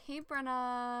Hey,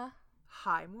 Brenna.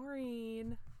 Hi,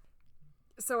 Maureen.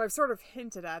 So I've sort of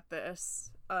hinted at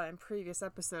this in previous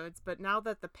episodes, but now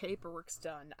that the paperwork's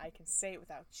done, I can say it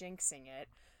without jinxing it.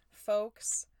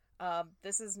 Folks,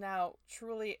 this is now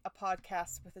truly a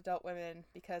podcast with adult women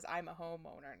because I'm a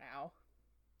homeowner now.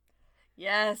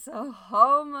 Yes, a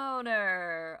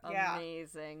homeowner. Yeah.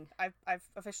 Amazing. I've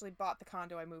officially bought the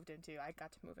condo I moved into. I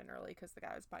got to move in early because the guy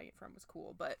I was buying it from was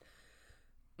cool, but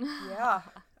yeah,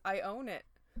 I own it.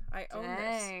 I own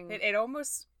Dang. this. It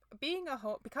almost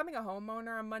becoming a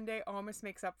homeowner on Monday almost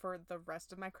makes up for the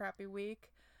rest of my crappy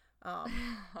week,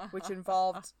 which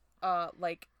involved I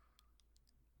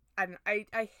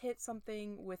hit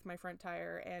something with my front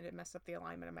tire and it messed up the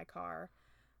alignment of my car.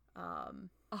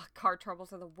 Car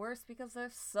troubles are the worst because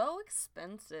they're so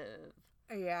expensive.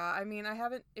 Yeah, I mean,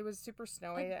 it was super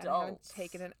snowy and I haven't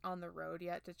taken it on the road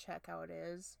yet to check how it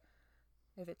is.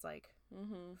 If it's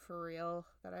for real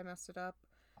that I messed it up.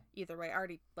 Either way, I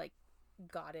already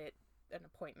got it an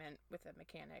appointment with a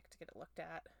mechanic to get it looked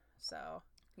at. So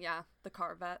yeah, the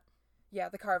Carvet. Yeah,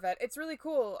 the Carvet. It's really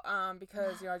cool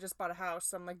because I just bought a house,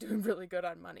 so I'm doing really good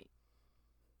on money.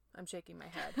 I'm shaking my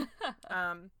head.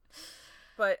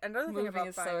 But another thing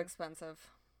about so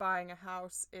expensive. Buying a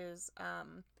house is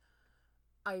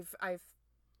I've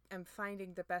am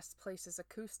finding the best places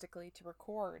acoustically to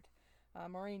record.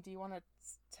 Maureen, do you want to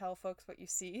tell folks what you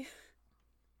see?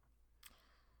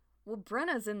 Well,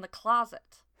 Brenna's in the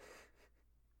closet.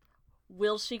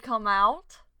 Will she come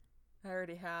out? I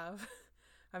already have.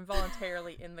 I'm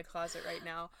voluntarily in the closet right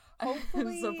now.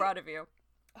 Hopefully, I'm so proud of you.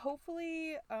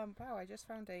 Hopefully, wow, I just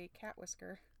found a cat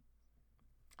whisker.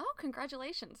 Oh,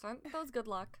 congratulations. Aren't those good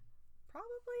luck?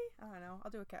 Probably. I don't know. I'll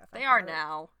do a cat. They are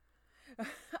now.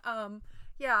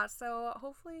 Yeah, so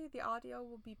hopefully the audio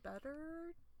will be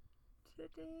better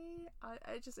today.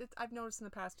 I've noticed in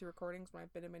the past 2 recordings when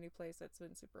I've been in my new place it's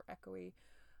been super echoey.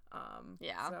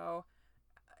 Yeah. So,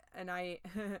 and I,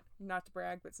 not to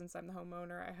brag, but since I'm the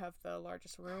homeowner, I have the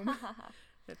largest room.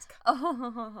 It's.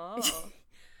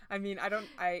 I mean,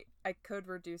 I could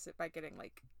reduce it by getting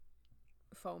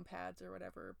foam pads or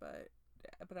whatever, but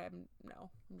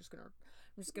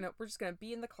we're just gonna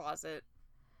be in the closet.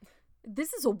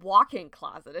 This is a walk-in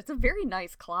closet. It's a very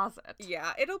nice closet.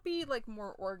 Yeah, it'll be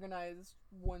more organized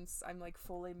once I'm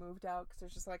fully moved out because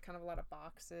there's just kind of a lot of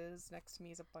boxes. Next to me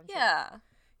is a bunch of,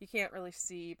 you can't really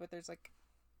see, but there's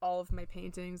all of my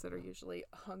paintings that are usually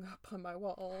hung up on my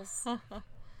walls.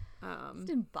 Just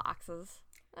in boxes.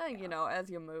 Yeah. As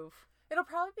you move. It'll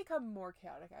probably become more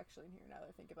chaotic actually in here now that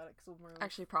I think about it because we'll move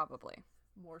actually probably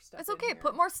more stuff. It's okay. In here.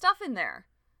 Put more stuff in there.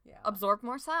 Yeah. Absorb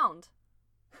more sound.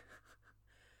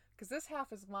 Because this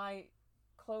half is my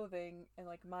clothing and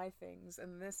my things,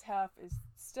 and this half is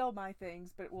still my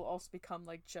things, but it will also become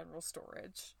general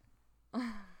storage.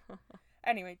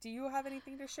 Anyway, do you have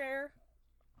anything to share?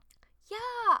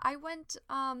 Yeah, I went.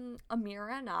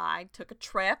 Amira and I took a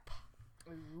trip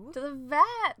Ooh. to the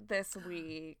vet this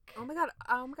week. Oh my god!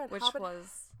 Which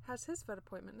has his vet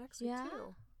appointment next week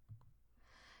too.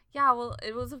 Yeah, well,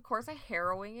 it was of course a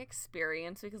harrowing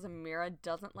experience because Amira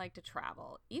doesn't like to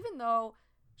travel, even though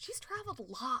she's traveled a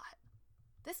lot.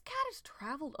 This cat has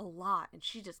traveled a lot, and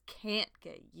she just can't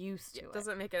get used to it.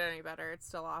 Doesn't make it any better. It's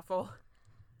still awful.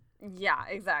 Yeah,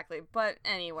 exactly. But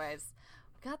anyways,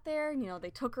 we got there, they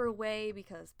took her away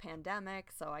because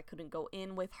pandemic, so I couldn't go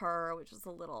in with her, which is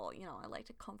a little, I like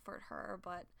to comfort her,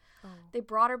 but they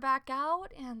brought her back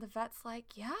out, and the vet's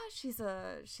like, yeah, she's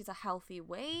a healthy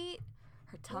weight.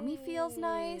 Her tummy feels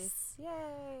nice.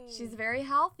 Yay. She's very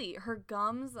healthy. Her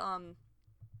gums,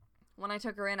 when I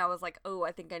took her in, I was like, oh,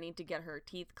 I think I need to get her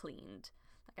teeth cleaned.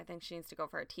 I think she needs to go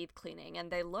for a teeth cleaning. And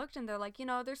they looked and they're like,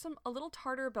 there's a little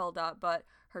tartar buildup, but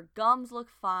her gums look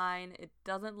fine. It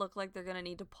doesn't look like they're going to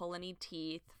need to pull any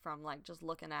teeth from just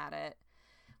looking at it,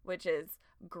 which is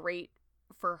great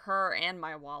for her and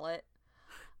my wallet.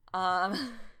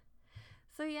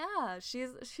 So yeah,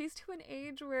 she's to an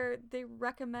age where they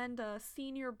recommend a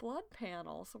senior blood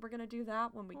panel. So we're going to do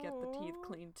that when we get the teeth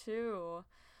cleaned too.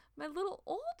 My little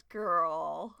old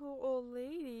girl. Oh, old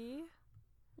lady.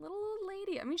 Little old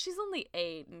lady. I mean, she's only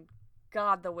 8, and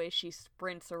God, the way she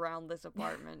sprints around this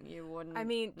apartment, you wouldn't I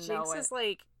mean, know Jinx it. is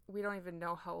we don't even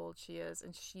know how old she is,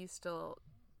 and she still,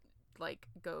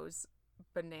 goes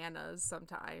bananas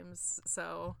sometimes,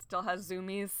 so. Still has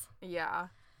zoomies. Yeah.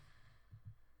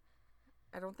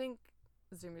 I don't think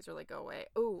zoomies really go away.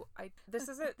 Oh, this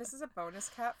is a bonus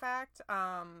cat fact,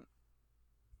 but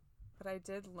I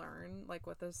did learn,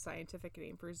 what the scientific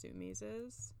name for zoomies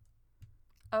is.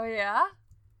 Oh, yeah?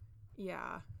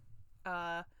 Yeah.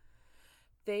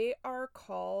 They are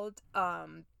called,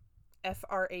 FRAP,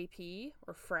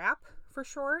 or FRAP, for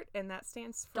short, and that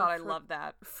stands for God, I love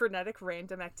that. frenetic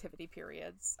random activity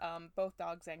periods. Both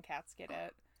dogs and cats get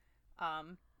it.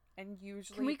 And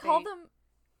usually Can we call them?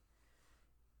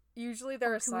 Usually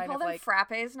they're a Can we sign call of them like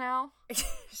frappes now?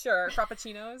 sure,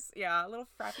 frappuccinos. Yeah, a little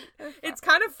frappe. It's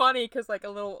kind of funny because like a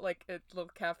little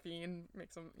caffeine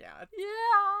makes them. Yeah. Yeah.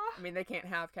 I mean, they can't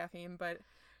have caffeine, but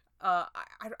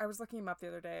I was looking them up the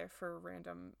other day for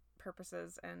random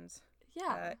purposes, and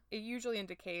Yeah. it usually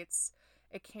indicates.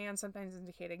 It can sometimes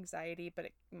indicate anxiety, but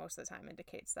it most of the time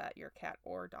indicates that your cat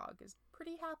or dog is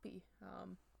pretty happy.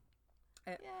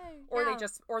 Yay. Or Yeah.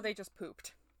 they just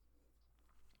pooped.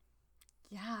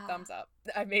 Yeah. Thumbs up.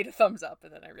 I made a thumbs up,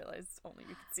 and then I realized only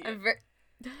you could see it.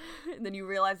 And then you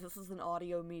realize this is an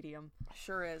audio medium.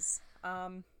 Sure is.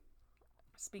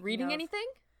 Speaking Reading of, anything?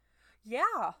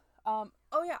 Yeah. Oh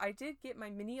yeah, I did get my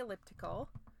mini elliptical.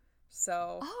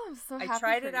 So Oh, I'm so happy I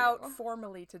tried for it out you.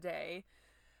 formally today.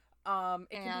 It can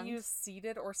And? be used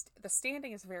seated or the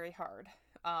standing is very hard.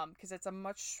 Because it's a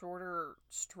much shorter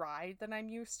stride than I'm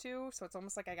used to. So it's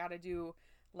almost like I gotta do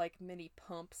like mini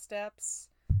pump steps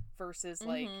versus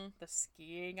like the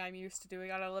skiing I'm used to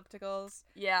doing on ellipticals.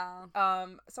 Yeah.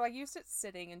 So I used it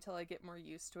sitting until I get more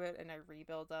used to it and I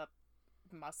rebuild up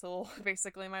muscle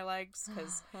basically in my legs,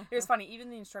 because it was funny. Even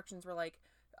the instructions were like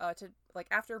to like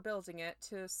after building it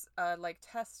to like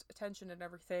test attention and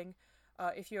everything.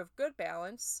 If you have good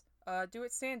balance, do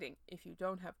it standing. If you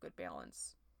don't have good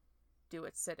balance, do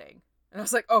it sitting. And I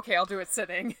was like, okay, I'll do it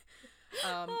sitting.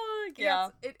 Yeah.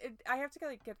 I have to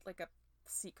get like a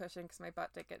seat cushion because my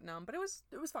butt did get numb, but it was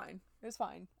fine. It was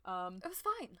fine. It was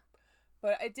fine.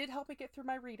 But it did help me get through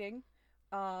my reading.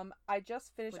 I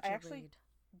just finished. What'd I you actually read?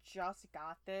 just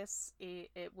got this.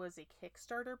 It was a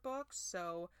Kickstarter book,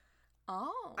 so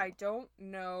Oh. I don't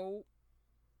know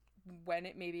when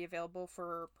it may be available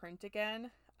for print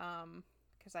again.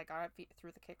 Because I got it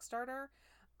through the Kickstarter.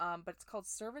 But it's called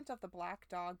Servant of the Black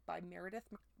Dog by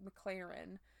Meredith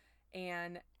McLaren,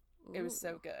 and it was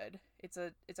so Ooh. good. It's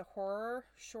a horror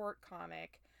short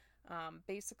comic,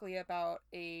 basically about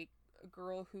a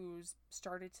girl who's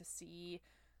started to see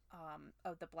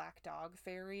of the black dog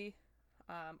fairy,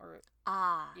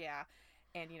 yeah,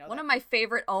 and you know One of my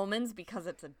favorite omens because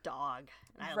it's a dog.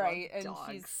 And I right, love and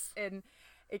dogs.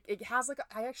 it has like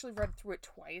I actually read through it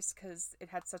twice because it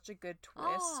had such a good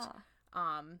twist.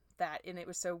 And it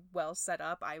was so well set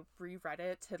up. I reread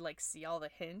it to like see all the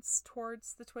hints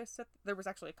towards the twist. There was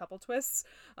actually a couple twists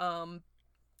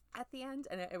at the end,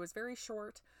 and it was very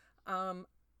short.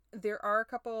 There are a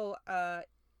couple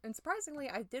and surprisingly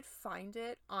I did find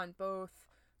it on both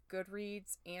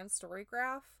Goodreads and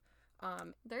Storygraph.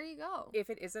 There you go. If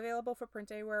it is available for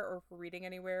print anywhere or for reading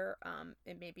anywhere,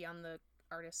 it may be on the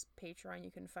artist's Patreon.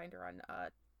 You can find her on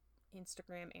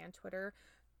Instagram and Twitter.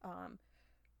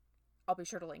 I'll be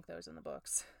sure to link those in the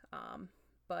books.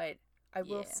 But I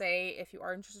will say, if you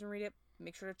are interested in reading it,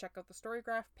 make sure to check out the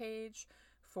Storygraph page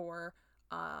for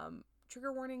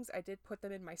trigger warnings. I did put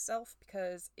them in myself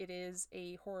because it is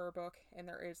a horror book and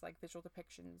there is like visual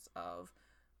depictions of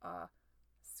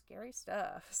scary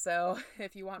stuff. So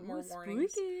if you want more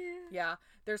warnings, yeah,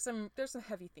 there's some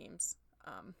heavy themes.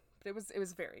 But it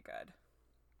was very good.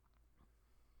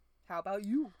 How about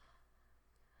you?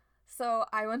 So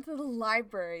I went to the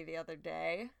library the other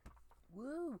day.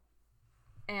 Woo.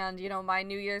 And, you know, my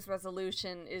New Year's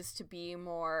resolution is to be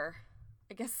more,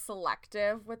 I guess,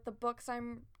 selective with the books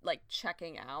I'm, like,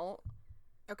 checking out.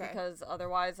 Okay. Because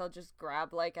otherwise I'll just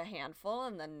grab, like, a handful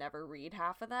and then never read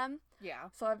half of them. Yeah.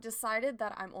 So I've decided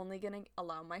that I'm only going to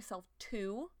allow myself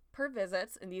 2 per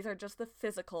visits, and these are just the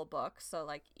physical books. So,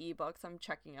 like, ebooks I'm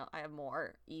checking out. I have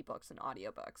more ebooks and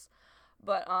audiobooks.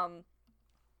 But,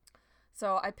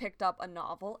 so I picked up a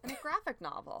novel and a graphic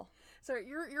novel. So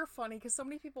you're funny because so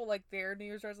many people, like, their New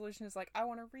Year's resolution is like, I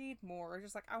want to read more, or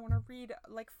just like I want to read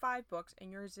like 5 books,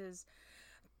 and yours is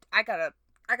I gotta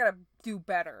do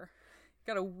better,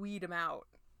 gotta weed them out.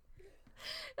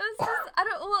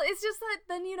 It's just that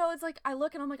then, you know, it's like I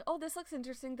look and I'm like, oh, this looks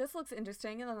interesting,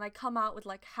 and then I come out with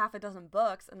like half a dozen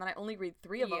books, and then I only read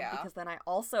 3 of them because then I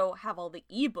also have all the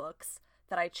ebooks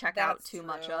that I check out too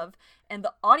much of, and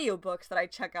the audiobooks that I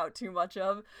check out too much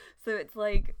of. So it's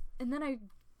like, and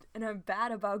I'm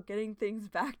bad about getting things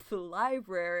back to the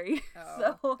library.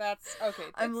 Oh, so that's okay.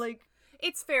 I'm like,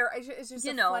 it's fair. It's just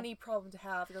a funny problem to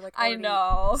have. You're like, I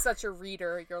know, such a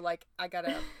reader. You're like, I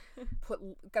gotta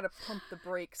pump the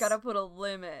brakes. Gotta put a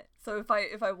limit. So if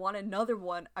I want another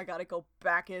one, I gotta go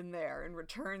back in there and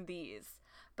return these.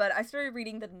 But I started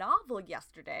reading the novel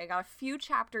yesterday. I got a few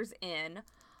chapters in.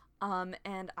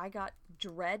 And I got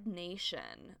Dread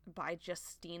Nation by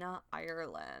Justina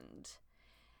Ireland.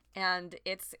 and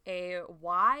it's a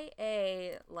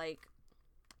YA, like,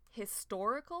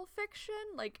 historical fiction,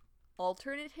 like,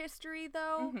 alternate history,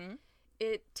 though. Mm-hmm.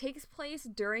 It takes place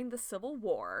during the Civil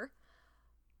War,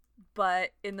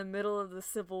 but in the middle of the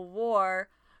Civil War,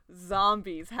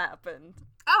 zombies happened.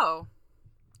 Oh,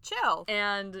 chill.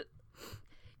 And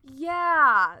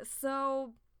yeah,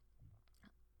 so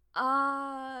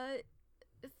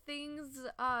things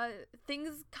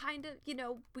kind of,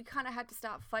 we kind of had to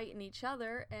stop fighting each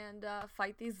other and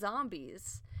fight these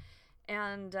zombies.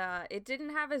 And it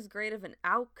didn't have as great of an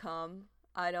outcome,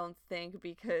 I don't think,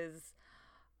 because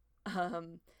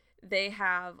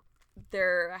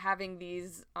they're having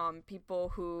these people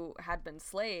who had been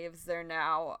slaves. They're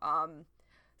now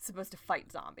supposed to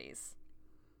fight zombies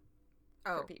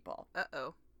for people.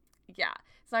 Uh-oh. Yeah,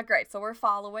 it's not great. So we're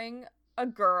following a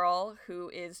girl who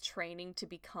is training to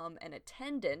become an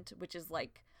attendant, which is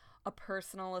like a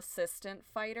personal assistant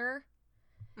fighter.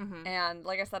 Mm-hmm. And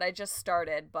like I said, I just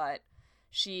started, but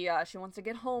she wants to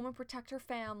get home and protect her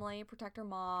family, protect her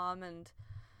mom and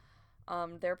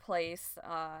their place.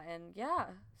 And yeah,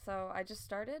 so I just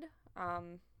started.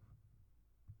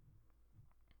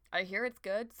 I hear it's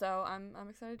good, so I'm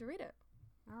excited to read it.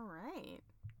 All right.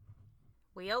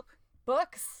 Whelp.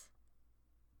 Books.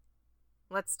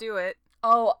 Let's do it.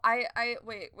 Oh, I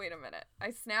wait a minute.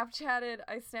 I Snapchatted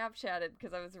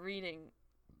because I was reading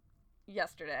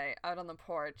yesterday out on the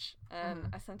porch, and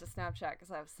I sent a Snapchat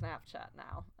because I have Snapchat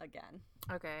now again.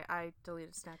 Okay, I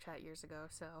deleted Snapchat years ago,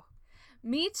 so.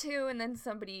 Me too, and then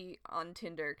somebody on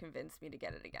Tinder convinced me to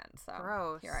get it again, so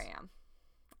gross. Here I am.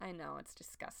 I know, it's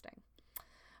disgusting.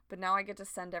 But now I get to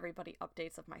send everybody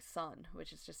updates of my son,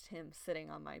 which is just him sitting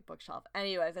on my bookshelf.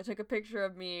 Anyways, I took a picture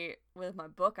of me with my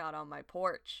book out on my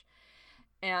porch.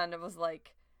 And I was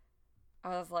like,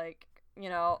 oh,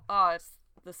 it's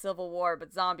the Civil War,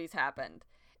 but zombies happened.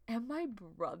 And my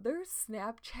brother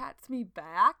Snapchats me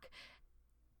back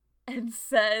and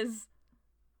says,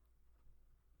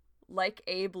 like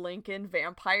Abe Lincoln,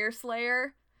 Vampire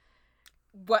Slayer.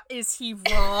 What, is he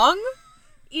wrong?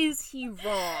 Is he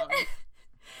wrong?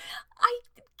 I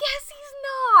guess he's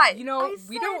not.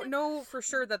 We don't know for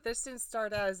sure that this didn't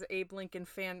start as Abe Lincoln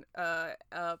Vampire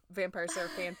Slayer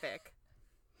fanfic.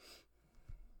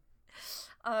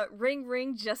 Ring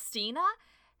Ring Justina?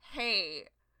 Hey.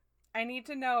 I need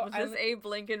to know. Was this Abe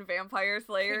Lincoln Vampire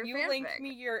Slayer Can you fanfic? link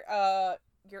me your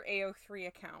AO3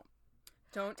 account?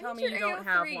 Don't tell me you don't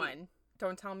have one.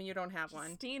 Don't tell me you don't have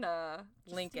one. Justina,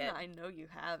 link it. I know you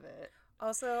have it.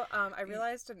 Also, I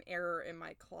realized an error in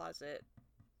my closet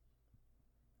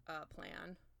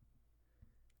plan.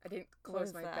 I didn't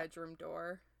close my bedroom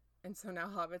door, and so now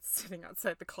Hobbit's sitting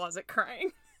outside the closet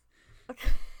crying. Okay.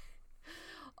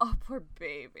 Oh, poor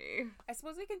baby. I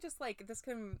suppose we can just this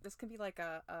can be like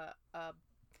a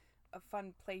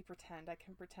fun play pretend. I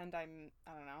can pretend I'm,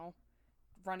 I don't know,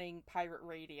 running pirate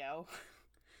radio.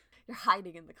 You're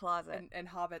hiding in the closet. And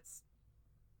Hobbit's,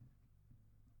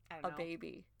 I don't know. A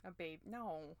baby. A babe.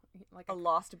 No. Like a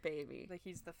lost baby. Like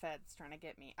he's the feds trying to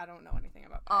get me. I don't know anything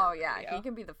about pirate radio. He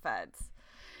can be the feds.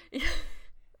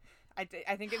 I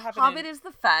think it happened Hobbit is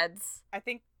the feds.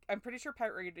 I'm pretty sure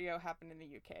pirate radio happened in the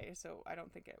UK, so I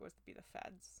don't think it was to be the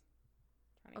feds.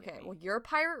 Okay, well, you're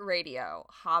pirate radio.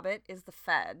 Hobbit is the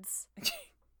feds.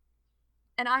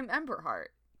 And I'm Emberheart.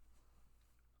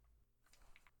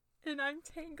 And I'm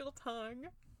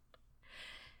Tangletongue.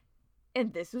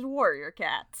 And this is Warrior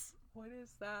Cats. What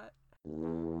is that?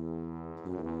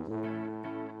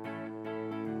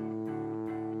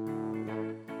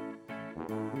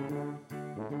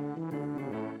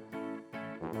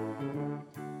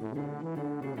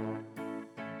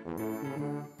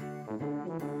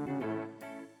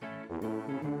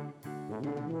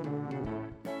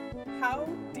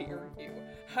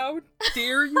 How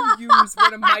dare you use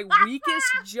one of my weakest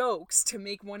jokes to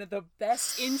make one of the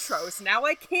best intros? Now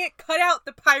I can't cut out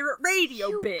the pirate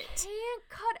radio bit. You can't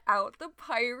cut out the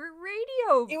pirate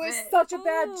radio bit. It was such a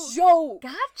bad joke.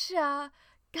 Gotcha.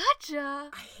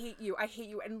 I hate you.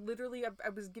 And literally, I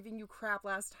was giving you crap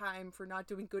last time for not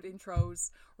doing good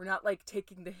intros. Or not,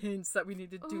 taking the hints that we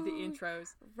need to do the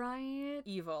intros. Right.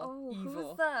 Evil.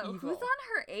 Evil. Who's on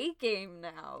her A game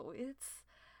now? It's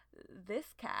this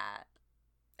cat.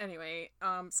 Anyway,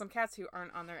 some cats who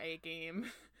aren't on their A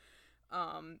game,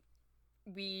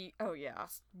 we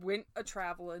went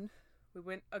a-traveling, we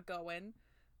went a-going,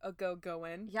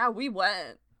 a-go-going. Yeah, we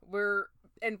went.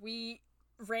 We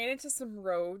ran into some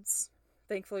roads.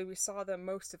 Thankfully, we saw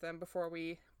most of them before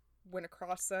we went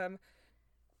across them.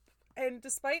 And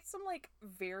despite some,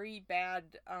 very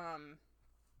bad,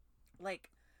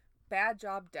 bad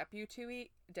job deputying,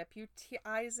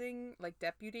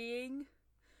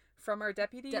 from our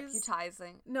deputies.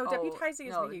 Deputizing. No, deputizing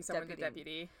is no, making someone the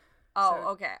deputy. Oh, So-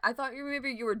 okay. I thought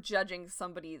maybe you were judging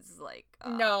somebody's, like,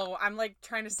 No, I'm like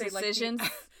trying to say decisions.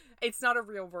 like it's not a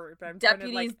real word, but I'm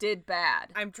Deputies trying to, like, did bad.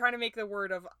 I'm trying to make the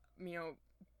word of, you know,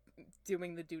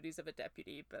 doing the duties of a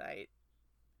deputy, but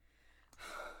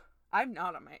I'm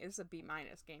not on my. It's a B-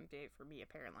 game day for me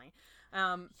apparently.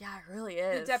 Yeah, it really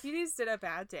is. The deputies did a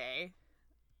bad day.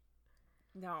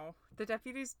 No, the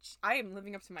deputies. I am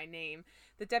living up to my name.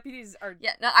 The deputies are.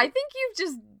 Yeah, no, I think you've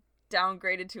just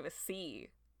downgraded to a C.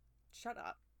 Shut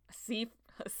up. A C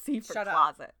for Shut up.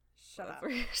 closet. Shut That's up.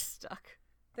 where you're stuck.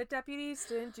 The deputies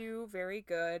didn't do very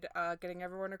good getting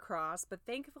everyone across, but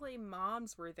thankfully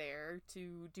moms were there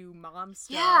to do mom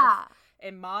stuff. Yeah.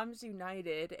 And moms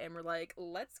united and were like,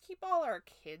 let's keep all our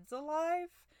kids alive.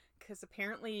 Because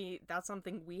apparently that's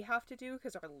something we have to do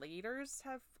because our leaders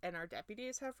have and our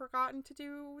deputies have forgotten to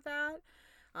do that.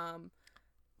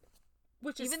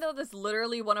 Which is... Even though this is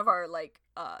literally one of our, like,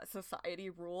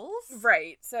 society rules.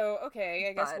 Right. So, okay,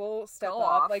 I guess But we'll step go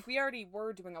up. off. Like, we already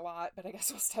were doing a lot, but I guess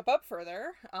we'll step up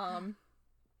further.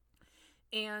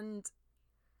 And,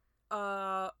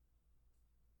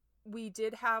 we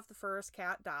did have the first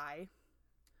cat die.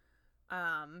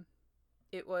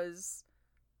 It was...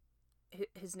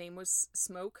 His name was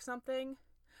Smoke something.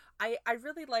 I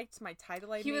really liked my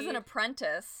title He was an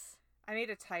apprentice. I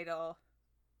made a title.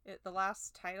 The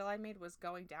last title I made was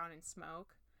Going Down in Smoke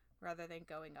rather than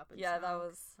Going Up in Smoke. Yeah, I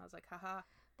was like, haha.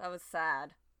 that was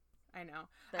sad. I know.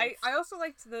 Thanks. I also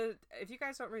liked if you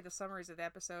guys don't read the summaries of the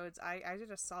episodes, I did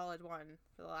a solid one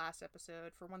for the last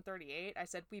episode. For 138, I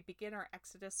said, we begin our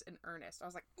exodus in earnest. I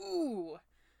was like, ooh.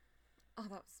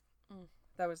 Oh,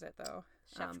 That was it, though.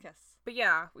 chef's kiss. But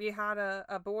yeah, we had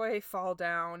a boy fall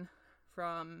down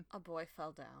from... A boy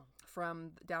fell down.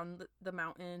 From down the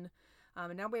mountain.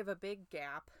 And now we have a big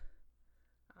gap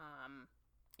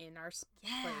in our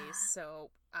place.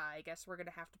 So I guess we're going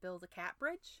to have to build a cat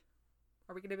bridge.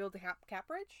 Are we going to build a cat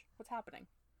bridge? What's happening?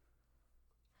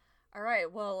 All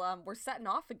right, well, we're setting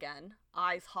off again.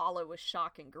 Eyes hollow with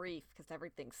shock and grief because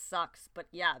everything sucks. But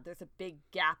yeah, there's a big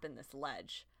gap in this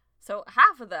ledge. So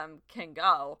half of them can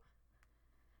go.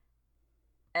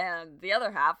 And the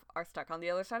other half are stuck on the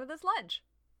other side of this ledge.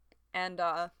 And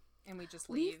we just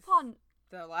leave Pawn.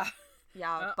 the last...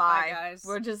 Yeah, Oh, bye. bye, guys.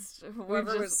 We just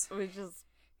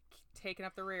taking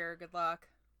up the rear. Good luck.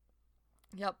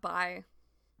 Yep, bye.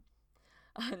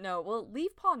 No, well,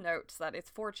 Leaf Paw notes that it's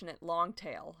fortunate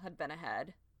Longtail had been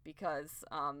ahead because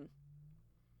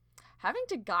having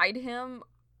to guide him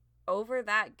over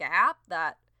that gap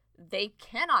that they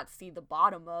cannot see the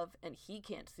bottom of and he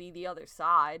can't see the other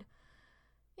side.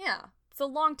 Yeah, so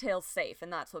Longtail's safe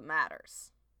and that's what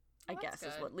matters. I guess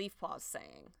is what Leaf Paw's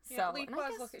saying. Yeah, so, Leaf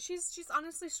Paw's she's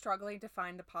honestly struggling to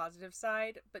find a positive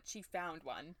side, but she found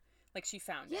one. Like she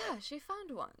found it. Yeah, she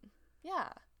found one. Yeah.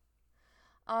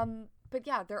 But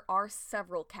yeah, there are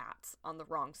several cats on the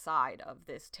wrong side of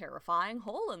this terrifying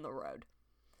hole in the road.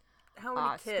 How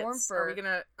many kids are we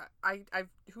gonna?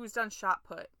 Who's done shot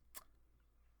put?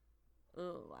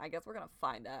 Ooh, I guess we're gonna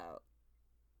find out.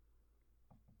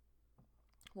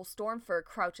 Well, Stormfur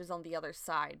crouches on the other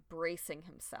side, bracing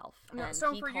himself. No, and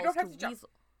Stormfur, you don't have to jump.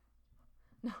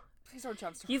 No, please don't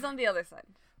jump. Stormfur. He's on the other side.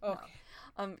 Okay.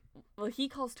 No. Well, he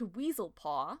calls to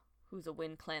Weaselpaw, who's a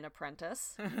Wind Clan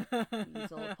apprentice,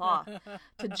 Weaselpaw,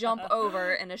 to jump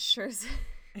over and assures.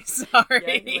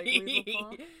 Sorry. Yeah, you like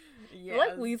Weaselpaw? Yes. You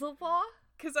like Weaselpaw?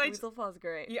 Because Weaselpaw's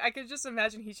great. Yeah, I could just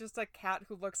imagine he's just a cat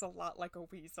who looks a lot like a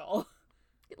weasel.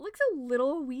 It looks a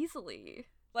little weaselly.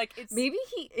 Like it's maybe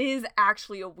he is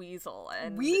actually a weasel,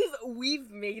 and we've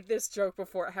made this joke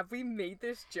before. Have we made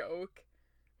this joke?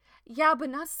 Yeah, but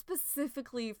not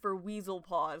specifically for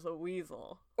Weaselpaw as a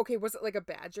weasel. Okay, was it like a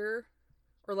badger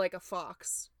or like a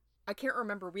fox? I can't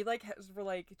remember. We were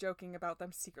like joking about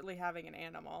them secretly having an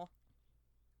animal,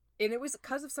 and it was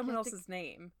because of someone else's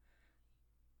name.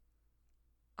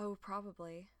 Oh,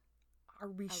 probably. Are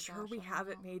we sure we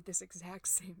haven't made this exact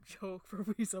same joke for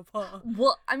Weaselpaw?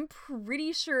 Well, I'm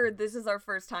pretty sure this is our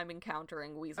first time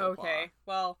encountering Weaselpaw. Okay,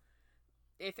 well,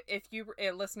 if you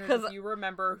listeners, if you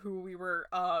remember who we were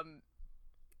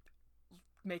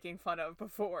making fun of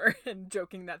before and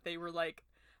joking that they were like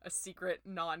a secret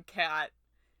non-cat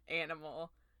animal,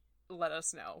 let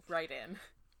us know. Write in.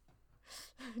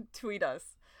 Tweet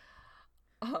us.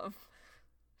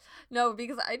 No,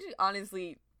 because I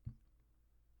honestly,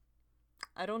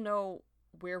 I don't know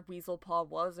where Weaselpaw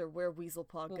was or where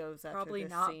Weaselpaw goes after probably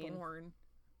this not scene. Born.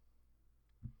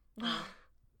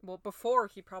 Well, before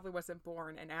he probably wasn't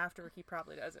born, and after he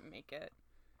probably doesn't make it.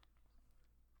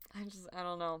 I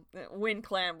don't know. Wind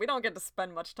Clan. We don't get to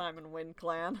spend much time in Wind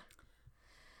Clan.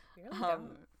 They really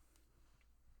don't.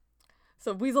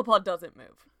 So Weaselpaw doesn't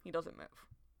move. He doesn't move.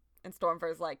 And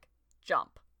Stormfur's like,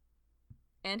 jump.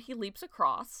 And he leaps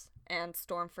across, and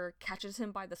Stormfur catches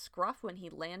him by the scruff when he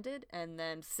landed, and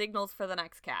then signals for the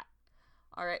next cat.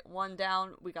 Alright, one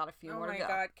down. We got a few more to go. Oh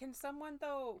my god. Can someone,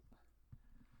 though...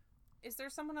 Is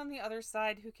there someone on the other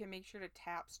side who can make sure to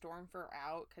tap Stormfur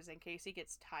out? Because in case he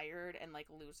gets tired and, like,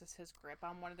 loses his grip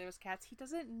on one of those cats, he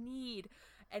doesn't need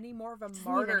any more of a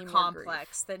martyr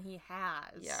complex than he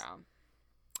has. Yeah.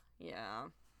 Yeah.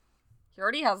 He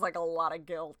already has, like, a lot of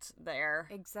guilt there.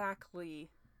 Exactly.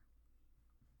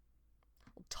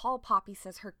 Tall Poppy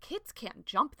says her kids can't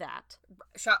jump that.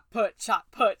 Shot put,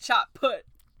 shot put, shot put.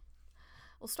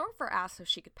 Well, Stormfur asks if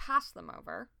she could pass them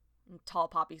over. And Tall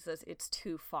Poppy says it's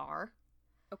too far.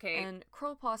 Okay. And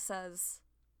Crowpaw says...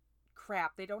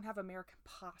 Crap, they don't have American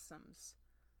possums.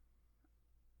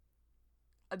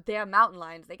 They have mountain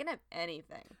lions. They can have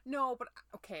anything. No, but...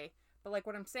 Okay. But, like,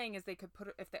 what I'm saying is they could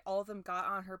put... If they all of them got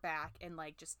on her back and,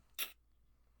 like, just...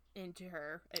 into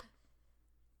her...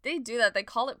 They do that. They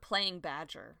call it playing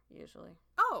badger, usually.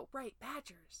 Oh, right.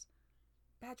 Badgers.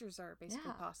 Badgers are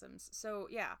basically possums. So,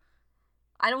 yeah.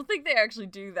 I don't think they actually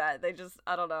do that. They just,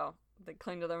 I don't know. They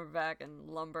cling to their back and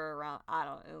lumber around. I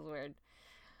don't know. It was weird.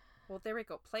 Well, there we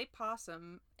go. Play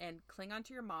possum and cling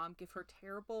onto your mom. Give her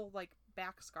terrible, like,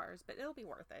 back scars, but it'll be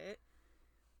worth it.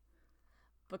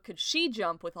 But could she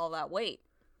jump with all that weight?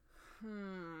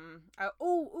 One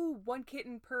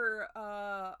kitten per,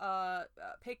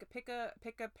 pick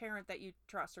a parent that you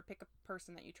trust, or pick a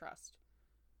person that you trust.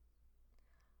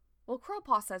 Well,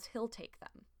 Crowpaw says he'll take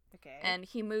them. Okay. And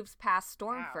he moves past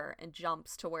Stormfur and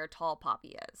jumps to where Tall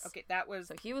Poppy is. Okay, that was...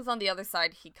 So he was on the other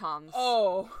side, he comes.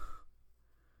 Oh.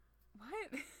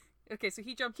 What? Okay, so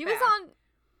he jumped back.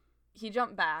 He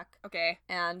jumped back. Okay.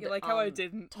 And you like how I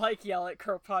didn't, like, yell at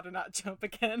Crowpaw to not jump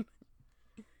again?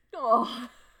 Oh.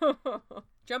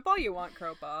 Jump all you want,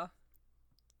 Crowpaw.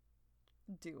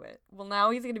 Do it. Well,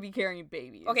 now he's going to be carrying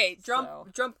babies. Okay, jump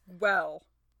well.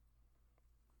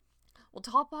 Well,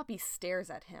 Tall Poppy stares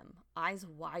at him, eyes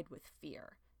wide with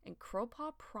fear, and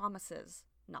Crowpaw promises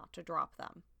not to drop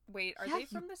them. Wait, are they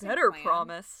from the same better clan?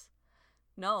 Promise.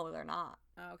 No, they're not.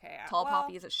 Okay. Tall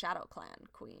Poppy is a Shadow Clan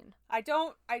queen. I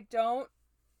don't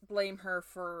blame her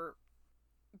for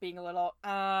being a little,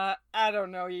 I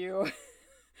don't know you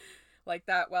like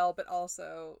that well, but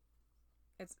also,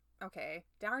 it's, okay.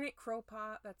 Darn it,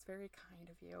 Crowpaw, that's very kind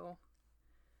of you.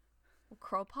 Well,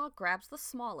 Crowpaw grabs the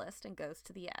smallest and goes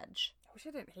to the edge. I wish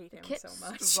I didn't hate him Kit so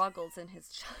much. struggles in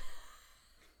his...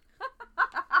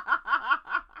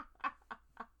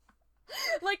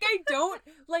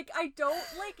 I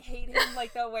don't hate him,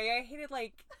 like, the way I hated,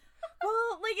 like,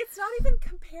 well, like, it's not even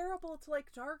comparable to,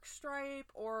 like, Darkstripe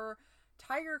or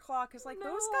Tiger Claw, because, like,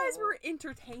 those guys were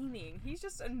entertaining. He's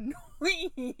just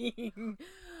annoying.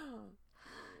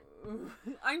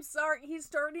 I'm sorry, he's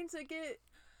starting to get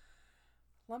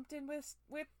lumped in with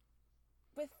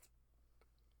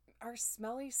our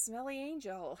smelly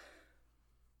angel.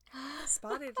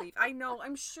 Spotted Leaf. I know,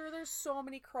 I'm sure there's so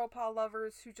many Crowpaw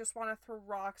lovers who just want to throw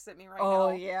rocks at me right now. Oh,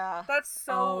 yeah. That's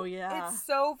so... Oh, yeah. It's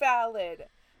so valid.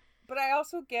 But I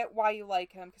also get why you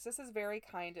like him, because this is very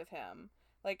kind of him.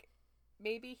 Like,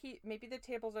 maybe the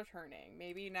tables are turning.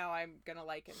 Maybe now I'm gonna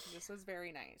like him, because this was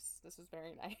very nice.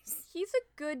 He's a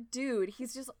good dude.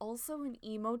 He's just also an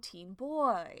emo teen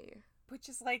boy. Which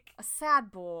is, like... a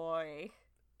sad boy.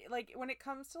 Like, when it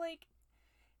comes to, like,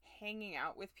 hanging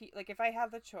out with people, like, if I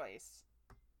have the choice,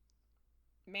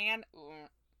 man,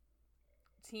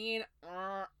 teen,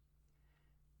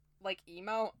 like,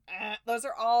 emo, those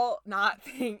are all not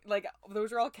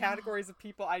those are all categories of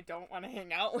people I don't want to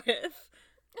hang out with.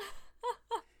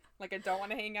 Like, I don't want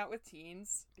to hang out with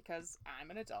teens because I'm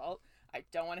an adult. I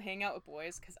don't want to hang out with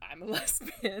boys because I'm a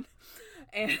lesbian.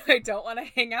 And I don't want to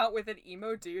hang out with an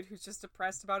emo dude who's just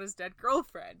depressed about his dead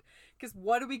girlfriend. Because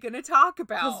what are we going to talk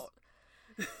about?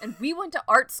 And we went to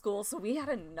art school, so we had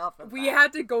enough of that. We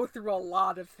had to go through a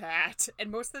lot of that. And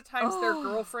most of the times their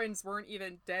girlfriends weren't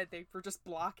even dead. They were just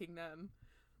blocking them.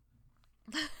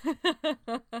 Because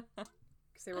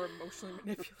they were emotionally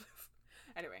manipulative.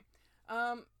 Anyway.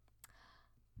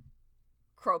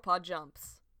 Crowpaw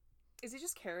jumps. Is he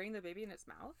just carrying the baby in his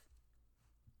mouth?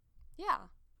 Yeah,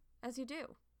 as you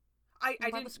do. I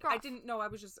didn't know. I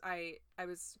was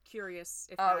curious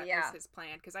if that was his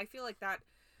plan, because I feel like that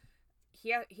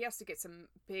he has to get some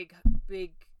big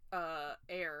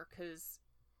air, because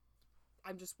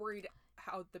I'm just worried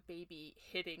how the baby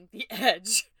hitting the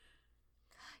edge.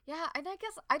 Yeah, and I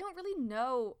guess I don't really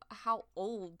know how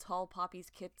old Tall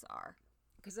Poppy's kids are.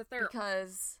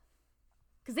 Because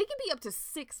Because they can be up to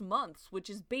 6 months, which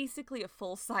is basically a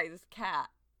full-sized cat.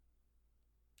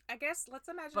 I guess let's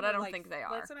imagine. But I don't think they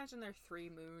are. Let's imagine they're 3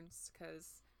 moons,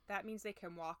 because that means they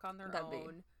can walk on their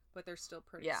own, but they're still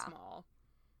pretty small.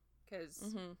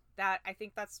 Because I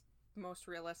think that's most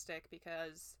realistic,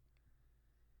 because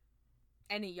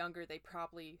any younger they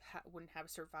probably wouldn't have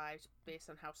survived based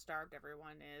on how starved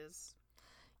everyone is.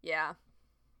 Yeah.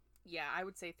 Yeah, I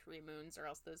would say 3 moons, or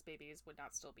else those babies would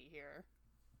not still be here.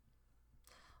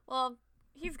 Well,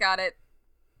 he's got it.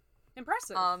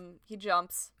 Impressive. He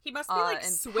jumps. He must be, like,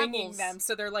 swinging them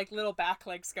so their, like, little back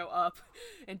legs go up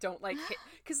and don't, like, hit.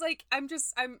 Because, like,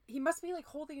 he must be, like,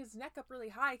 holding his neck up really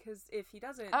high, because if he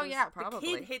doesn't, probably.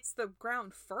 the kid hits the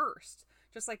ground first.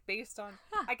 Just, like, based on...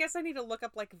 I guess I need to look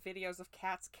up, like, videos of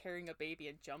cats carrying a baby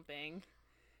and jumping.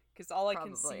 Because all I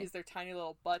can see is their tiny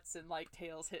little butts and, like,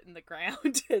 tails hitting the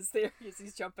ground as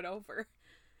he's jumping over.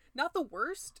 Not the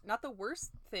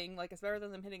worst thing. Like, it's better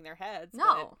than them hitting their heads.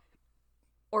 No.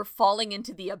 Or falling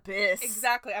into the abyss.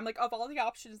 Exactly. I'm like, of all the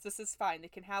options, this is fine. They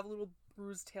can have little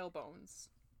bruised tailbones.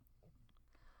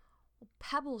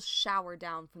 Pebbles shower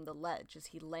down from the ledge as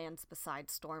he lands beside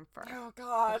Stormfur. Oh,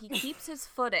 God. But he keeps his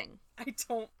footing. I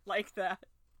don't like that.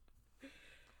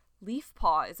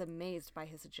 Leafpaw is amazed by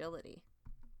his agility.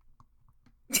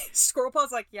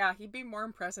 Squirrelpaw's like, yeah, he'd be more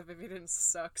impressive if he didn't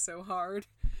suck so hard.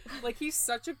 Like, he's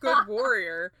such a good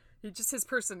warrior. His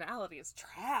personality is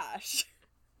trash.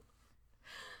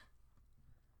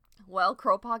 Well,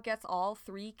 Crowpaw gets all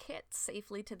 3 kits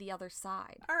safely to the other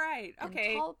side. All right,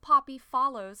 okay. And Tall Poppy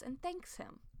follows and thanks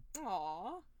him.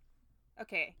 Aw.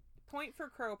 Okay, point for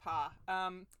Crowpaw.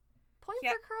 For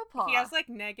Crowpaw. He has, like,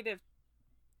 negative,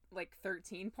 like,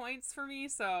 13 points for me,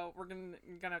 so we're gonna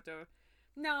have to...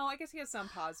 No, I guess he has some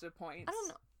positive points. I don't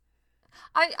know.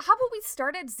 How about we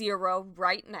start at 0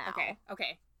 right now?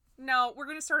 Okay. No, we're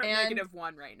gonna start at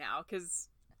 -1 right now, because...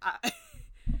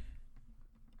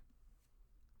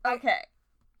 Okay.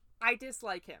 I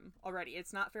dislike him already.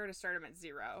 It's not fair to start him at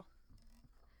 0.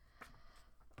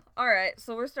 Alright,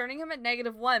 so we're starting him at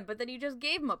 -1, but then you just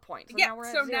gave him a point. So now we're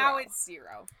at 0. Now it's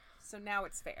 0. So now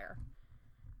it's fair.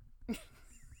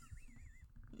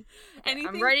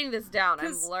 I'm writing this down.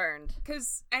 I've learned.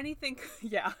 Because anything...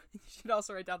 Yeah, you should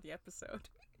also write down the episode.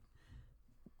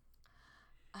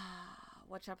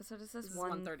 Which episode is this?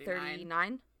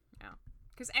 139. Yeah.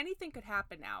 Because anything could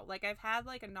happen now. Like, I've had,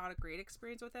 like, not a great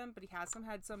experience with him, but he has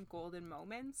had some golden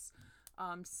moments.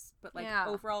 But, like,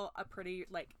 overall, a pretty,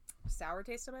 like, sour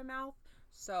taste in my mouth.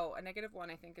 So, a -1,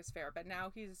 I think, is fair. But now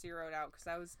he's zeroed out, because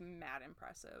that was mad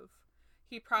impressive.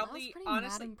 He probably,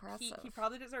 honestly, he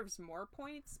probably deserves more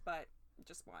points, but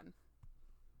just 1.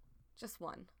 Just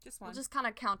 1. Just 1. We'll just kind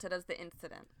of count it as the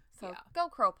incident. So, go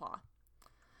Crowpaw.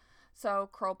 So,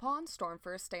 Crowpaw and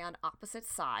Stormfur stay on opposite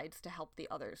sides to help the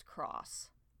others cross.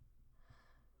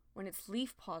 When it's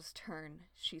Leafpaw's turn,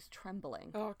 she's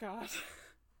trembling. Oh, God.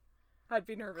 I'd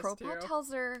be nervous, too. Crowpaw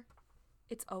tells her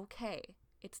it's okay.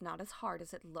 It's not as hard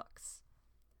as it looks.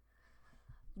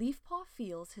 Leafpaw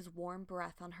feels his warm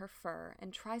breath on her fur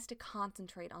and tries to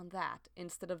concentrate on that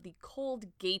instead of the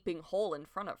cold, gaping hole in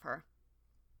front of her.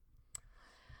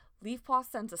 Leafpaw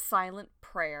sends a silent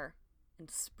prayer and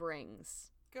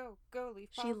springs. Go,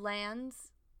 Leafpaw. She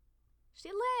lands.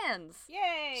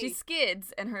 Yay! She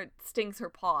skids and stings her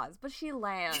paws, but she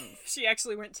lands. She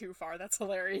actually went too far. That's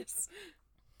hilarious.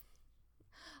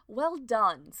 Well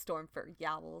done, Stormfur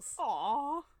yowls.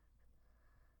 Aww.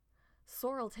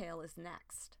 Sorreltail is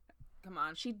next. Come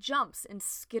on. She jumps and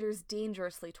skitters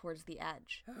dangerously towards the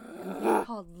edge. And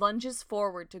Leafpaw lunges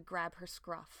forward to grab her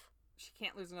scruff. She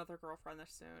can't lose another girlfriend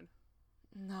this soon.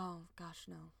 No, gosh,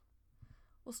 no.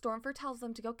 Well, Stormfur tells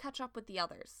them to go catch up with the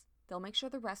others. They'll make sure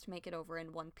the rest make it over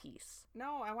in one piece.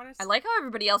 No, I want to... I like how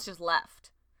everybody else just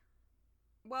left.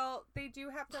 Well, they do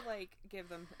have to, like, give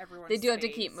them everyone They do space. have to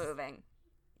keep moving.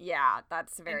 Yeah,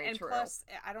 that's very true. And plus,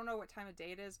 I don't know what time of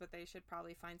day it is, but they should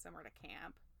probably find somewhere to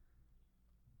camp.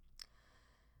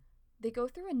 They go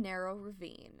through a narrow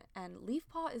ravine, and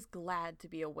Leafpaw is glad to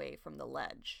be away from the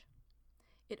ledge.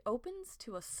 It opens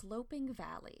to a sloping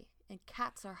valley, and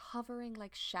cats are hovering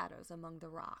like shadows among the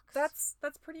rocks. That's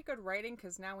pretty good writing,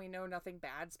 because now we know nothing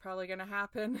bad's probably going to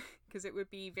happen, because it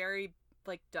would be very,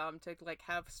 like, dumb to, like,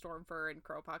 have Stormfur and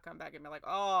Crowpaw come back and be like,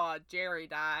 oh, Jerry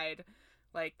died.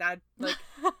 Like, that, like,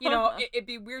 you know, it'd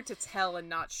be weird to tell and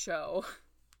not show.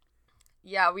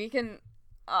 Yeah, we can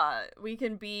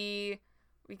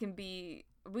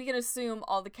assume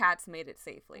all the cats made it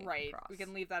safely. Right. Across. We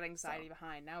can leave that anxiety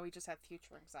behind. Now we just have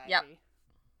future anxiety. Yep.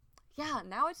 Yeah,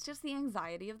 now it's just the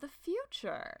anxiety of the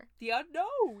future. The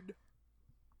unknown.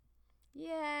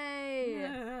 Yay!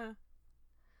 Yeah.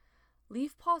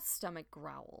 Leafpaw's stomach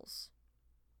growls.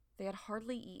 They had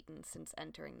hardly eaten since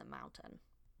entering the mountain.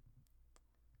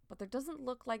 But there doesn't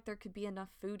look like there could be enough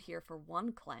food here for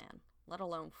one clan, let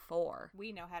alone 4.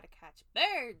 We know how to catch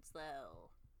birds, though.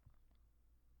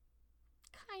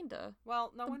 Kinda.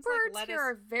 Well, The birds here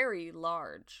are very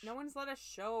large. No one's let us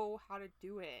show how to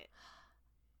do it.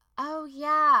 Oh,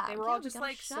 yeah. They were all just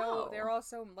like they were all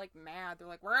so like mad. They're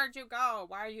like, "Where'd you go?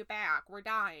 Why are you back? We're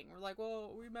dying." We're like,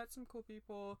 "Well, we met some cool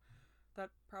people that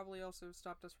probably also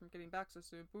stopped us from getting back so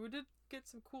soon, but we did get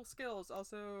some cool skills.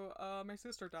 Also, my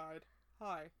sister died.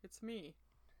 Hi, it's me."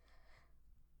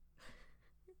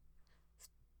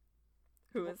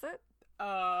 Who is it?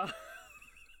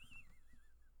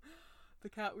 The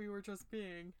cat we were just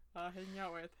hanging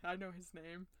out with. I know his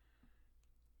name.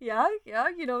 Yeah,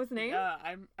 you know his name? Yeah,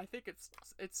 I think it's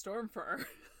Stormfur.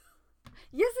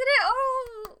 Yes, it is!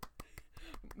 Oh!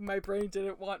 My brain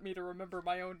didn't want me to remember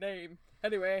my own name.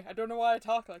 Anyway, I don't know why I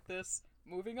talk like this.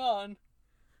 Moving on.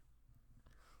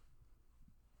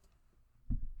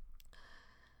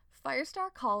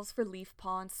 Firestar calls for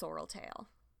Leafpaw and Sorreltail,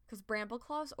 because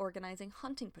Brambleclaw's organizing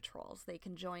hunting patrols. They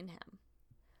can join him.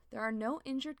 There are no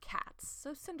injured cats,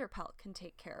 so Cinderpelt can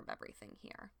take care of everything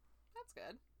here. That's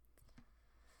good.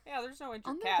 Yeah, there's no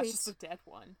injured cat, it's just a dead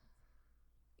one.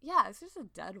 Yeah, it's just a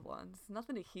dead one. There's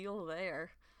nothing to heal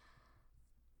there.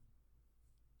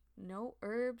 No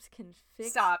herbs can fix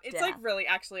Stop. death. It's like really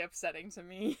actually upsetting to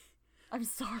me. I'm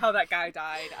sorry. How that guy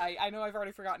died. I know I've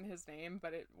already forgotten his name,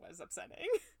 but it was upsetting.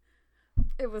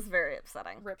 It was very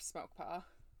upsetting. Rip Smokepaw.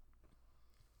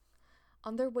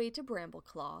 On their way to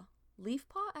Brambleclaw,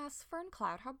 Leafpaw asks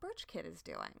Ferncloud how Birchkit is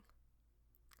doing.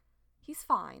 He's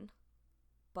fine,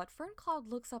 but Ferncloud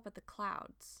looks up at the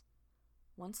clouds.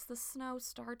 Once the snow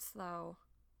starts, though...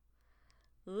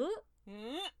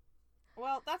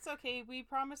 Well, that's okay. We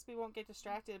promise we won't get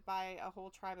distracted by a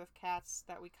whole tribe of cats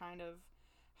that we kind of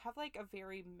have, like, a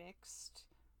very mixed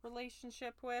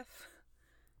relationship with.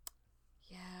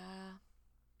 Yeah.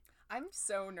 I'm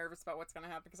so nervous about what's gonna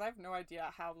happen because I have no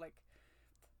idea how, like...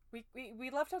 We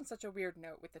left on such a weird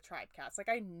note with the tribe cats. Like,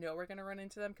 I know we're gonna run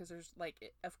into them because there's,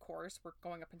 like, of course, we're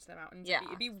going up into the mountains. Yeah,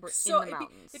 it'd be we're so, in the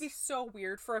mountains. It'd be so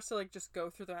weird for us to, like, just go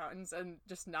through the mountains and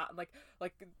just not, like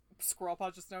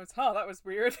Squirrelpaw just knows, oh, that was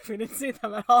weird. We didn't see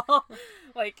them at all.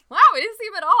 Like, wow, we didn't see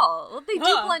them at all. Well, they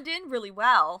do blend in really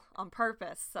well on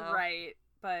purpose, so. Right,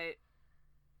 but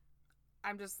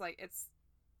I'm just, like, it's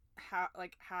how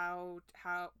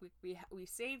we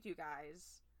saved you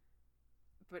guys,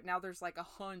 but now there's like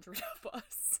 100 of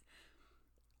us.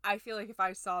 I feel like if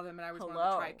I saw them and I was one of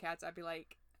the tribe cats, I'd be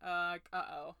like,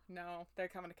 uh-oh, no, they're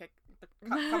coming to kick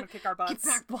our butts. Get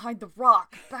back behind the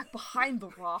rock. Back behind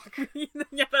the rock.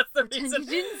 Yeah, that's the Pretend reason. you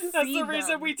didn't That's see the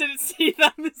reason them. we didn't see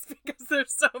them is because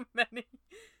there's so many.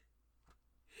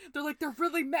 They're like, they're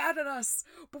really mad at us,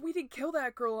 but we didn't kill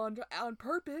that girl on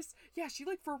purpose. Yeah, she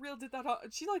like for real did that.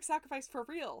 She like sacrificed for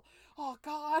real. Oh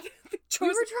God, we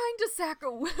were trying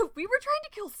to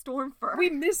kill Stormfur. We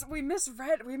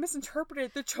misread. We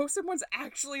misinterpreted. The chosen one's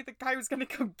actually the guy who's gonna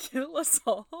come kill us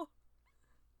all.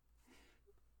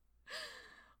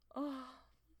 Oh.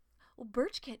 Well,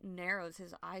 Birchkit narrows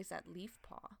his eyes at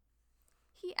Leafpaw.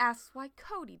 He asks why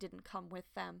Cody didn't come with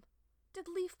them. Did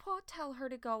Leafpaw tell her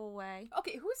to go away?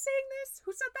 Okay, who's saying this?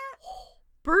 Who said that?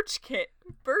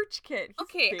 Birchkit.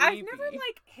 Okay, baby. I've never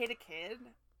like hit a kid,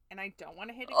 and I don't want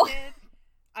to hit a kid.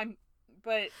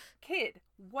 But kid,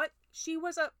 what? She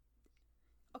was a.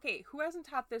 Okay, who hasn't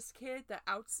taught this kid that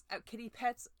out kitty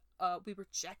pets? We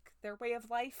reject their way of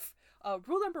life.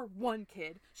 Rule number 1,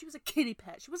 kid. She was a kitty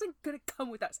pet. She wasn't gonna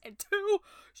come with us. And 2,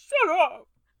 shut up.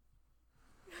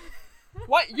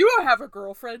 What? You don't have a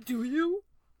girlfriend, do you?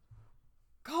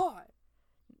 God.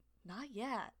 Not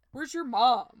yet. Where's your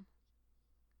mom?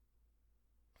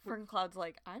 Ferncloud's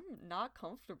like, I'm not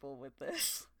comfortable with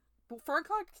this. Well,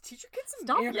 Ferncloud, teach your kids some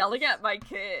Stop manners. yelling at my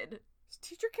kid.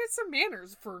 Teach your kids some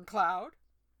manners, Ferncloud.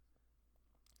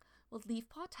 Well,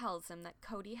 Leafpaw tells him that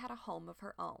Cody had a home of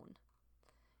her own.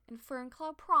 And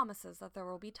Ferncloud promises that there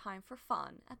will be time for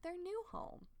fun at their new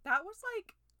home. That was,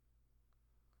 like,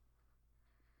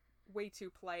 way too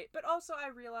polite. But also, I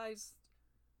realized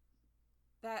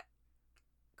that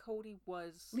Cody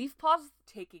was Leafpaw's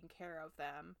taking care of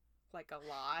them, like, a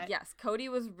lot. Yes, Cody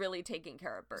was really taking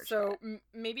care of Birchkit. So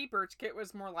maybe Birchkit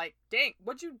was more like, dang,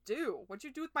 what'd you do? What'd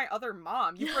you do with my other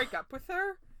mom? You break up with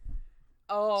her?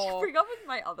 Oh. Did you break up with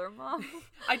my other mom?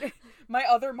 My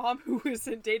other mom who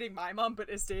isn't dating my mom but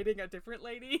is dating a different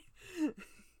lady?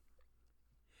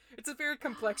 It's a very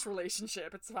complex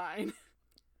relationship. It's fine.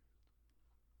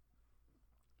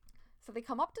 So they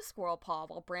come up to Squirrelpaw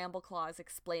while Brambleclaw is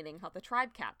explaining how the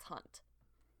tribe cats hunt.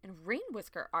 And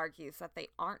Rainwhisker argues that they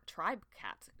aren't tribe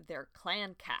cats, they're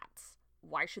clan cats.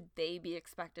 Why should they be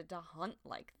expected to hunt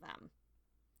like them?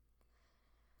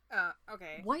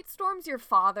 Okay. White Storm's your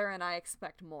father, and I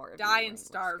expect more of you, Die and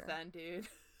starve Rainwhisker. then, dude.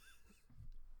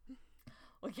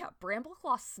 Well, yeah,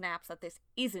 Brambleclaw snaps that this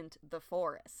isn't the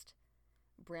forest.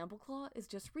 Brambleclaw is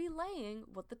just relaying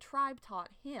what the tribe taught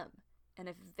him, and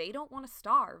if they don't want to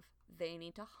starve, they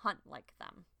need to hunt like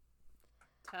them.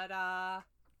 Ta-da!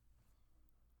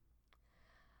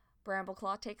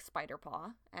 Brambleclaw takes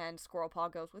Spiderpaw, and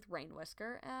Squirrelpaw goes with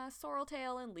Rainwhisker, as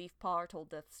Sorreltail and Leafpaw are told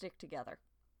to stick together.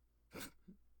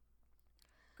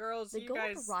 Girls, They you go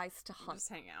guys up a rise to hunt. just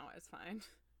hang out. It's fine.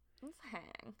 Let's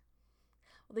hang.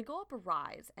 Well, they go up a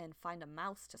rise and find a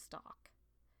mouse to stalk.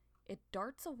 It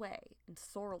darts away, and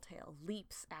Sorreltail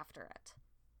leaps after it.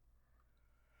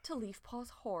 To Leafpaw's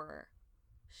horror,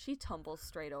 she tumbles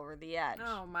straight over the edge.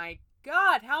 Oh my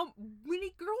god, how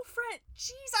many girlfriend?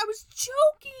 Jeez, I was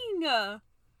joking!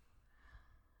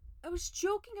 I was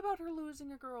joking about her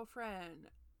losing a girlfriend.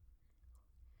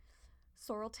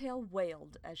 Sorreltail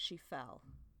wailed as she fell.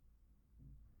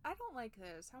 I don't like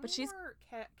this. How But many more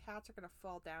cats are gonna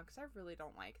fall down? Because I really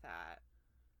don't like that.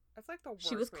 That's like the worst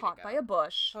She was way caught to by go. a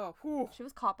bush. Oh, whew. She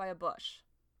was caught by a bush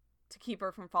to keep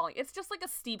her from falling. It's just like a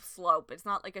steep slope. It's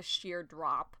not like a sheer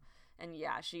drop. And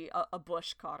yeah, a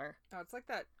bush caught her. Oh, it's like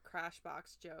that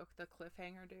Crashbox joke, the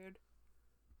cliffhanger dude.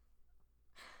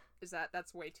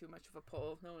 That's way too much of a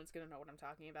pull. No one's gonna know what I'm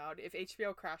talking about. If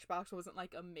HBO Crashbox wasn't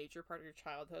like a major part of your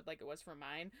childhood like it was for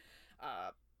mine,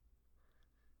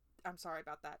 I'm sorry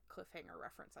about that cliffhanger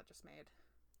reference I just made.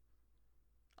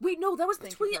 Wait, no, that was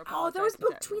Thank you between for that was apologizing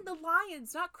to between the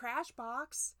lions, not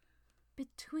Crashbox.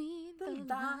 Between the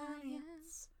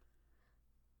lions.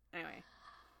 Anyway.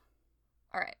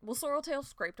 Alright, well, Sorreltail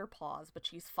scraped her paws, but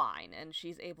she's fine, and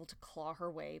she's able to claw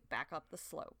her way back up the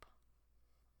slope.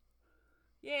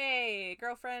 Yay,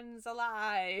 girlfriend's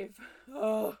alive.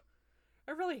 Oh,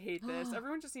 I really hate this.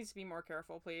 Everyone just needs to be more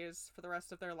careful, please, for the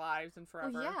rest of their lives and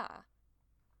forever. Oh, yeah.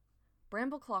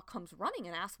 Brambleclaw comes running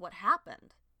and asks what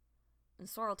happened. And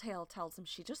Sorreltail tells him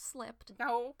she just slipped,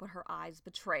 No. but her eyes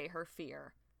betray her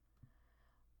fear.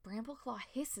 Brambleclaw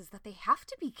hisses that they have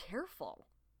to be careful.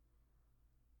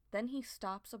 Then he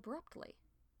stops abruptly,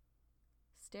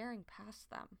 staring past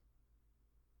them.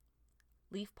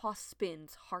 Leafpaw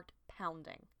spins, heart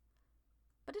pounding.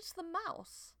 But it's the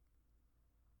mouse.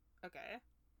 Okay.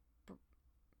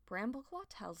 Brambleclaw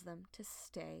tells them to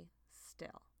stay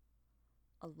still.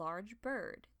 A large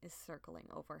bird is circling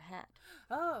overhead.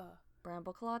 Oh.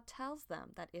 Brambleclaw tells them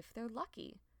that if they're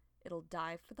lucky, it'll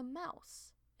dive for the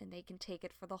mouse, and they can take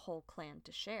it for the whole clan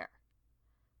to share.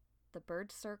 The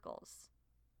bird circles.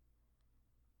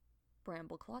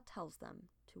 Brambleclaw tells them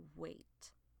to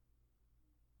wait.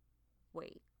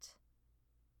 Wait.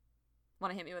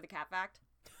 Want to hit me with a cat fact?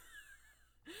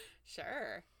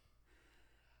 Sure.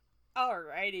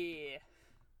 Alrighty.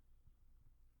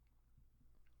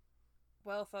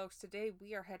 Well, folks, today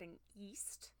we are heading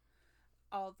east,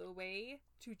 all the way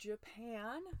to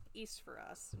Japan. East for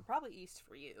us, and probably east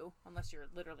for you, unless you're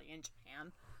literally in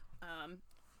Japan.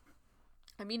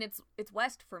 I mean, it's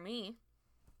west for me.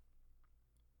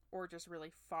 Or just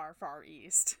really far, far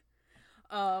east.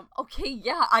 Okay,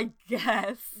 yeah, I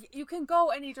guess. You can go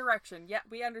any direction. Yeah,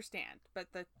 we understand. But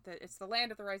it's the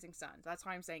land of the rising sun. That's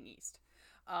why I'm saying east.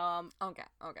 Okay.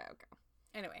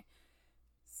 Anyway.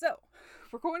 So,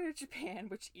 we're going to Japan,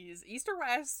 which is east or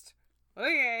west.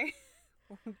 Okay.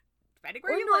 Depending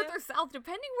where Or you north live. or south,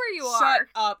 depending where you Shut are.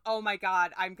 up. Oh my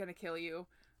god, I'm gonna kill you.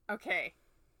 Okay.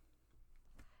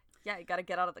 Yeah, you gotta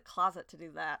get out of the closet to do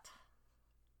that.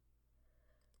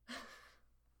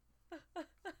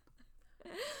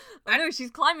 I know, she's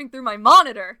climbing through my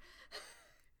monitor.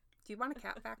 Do you want a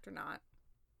cat fact or not?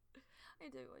 I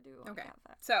do. Okay. Cat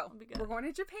fact. So, That'll be good. we're going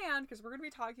to Japan because we're going to be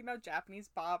talking about Japanese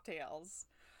bobtails.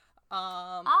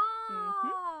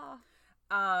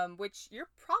 Which you're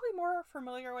probably more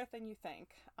familiar with than you think,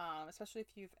 especially if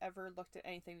you've ever looked at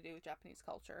anything to do with Japanese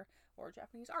culture or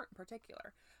Japanese art in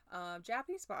particular.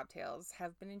 Japanese bobtails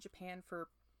have been in Japan for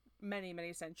many,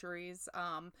 many centuries.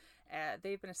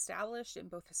 They've been established in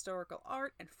both historical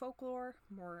art and folklore,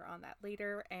 more on that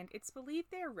later, and it's believed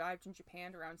they arrived in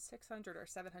Japan around 600 or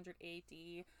 700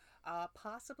 AD,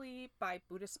 possibly by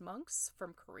Buddhist monks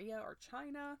from Korea or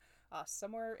China,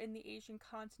 somewhere in the Asian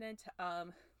continent,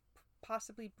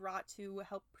 possibly brought to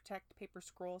help protect paper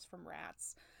scrolls from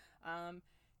rats.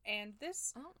 And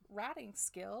this ratting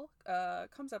skill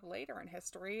comes up later in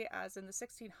history, as in the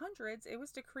 1600s, it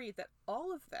was decreed that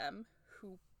all of them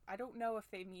who, I don't know if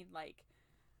they mean like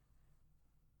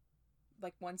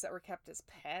ones that were kept as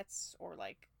pets or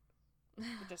like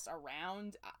just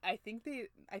around. I think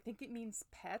it means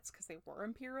pets because they were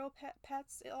imperial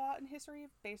pets a lot in history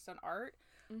based on art.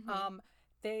 Mm-hmm.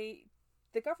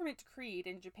 The government decreed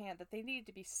in Japan that they needed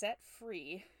to be set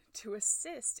free to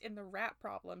assist in the rat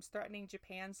problems threatening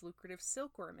Japan's lucrative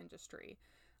silkworm industry.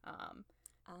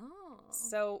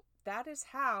 So that is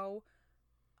how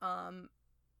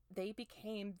they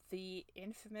became the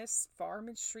infamous farm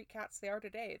and street cats they are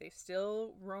today. They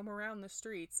still roam around the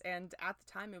streets, and at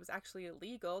the time it was actually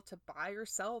illegal to buy or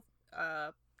sell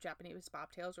Japanese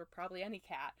bobtails, or probably any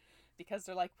cat, because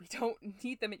they're like, we don't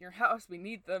need them in your house, we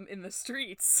need them in the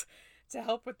streets to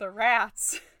help with the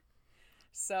rats.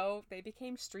 So they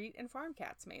became street and farm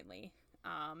cats mainly.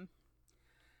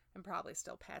 And probably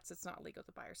still pets. It's not legal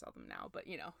to buy or sell them now, but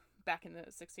back in the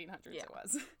 1600s it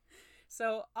was.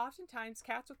 So oftentimes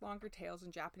cats with longer tails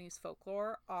in Japanese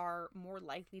folklore are more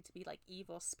likely to be like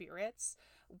evil spirits,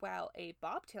 while a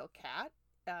bobtail cat,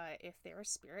 if they're a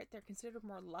spirit, they're considered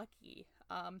more lucky.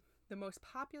 The most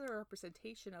popular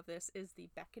representation of this is the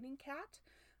beckoning cat,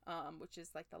 which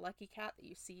is like the lucky cat that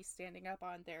you see standing up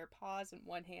on their paws and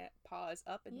one hand paws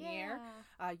up in the air,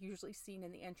 usually seen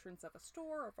in the entrance of a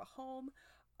store or of a home.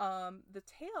 The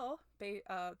tale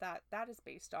that is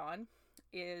based on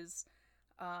is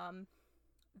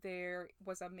there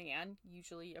was a man,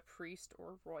 usually a priest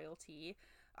or royalty,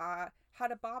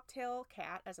 had a bobtail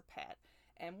cat as a pet,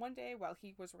 and one day while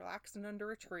he was relaxing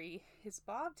under a tree, his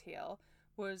bobtail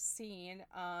was seen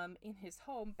in his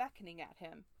home beckoning at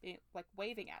him, like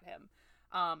waving at him.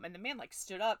 And the man like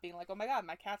stood up being like, oh my god,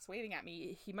 my cat's waving at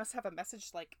me. He must have a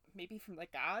message, like maybe from the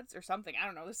gods or something. I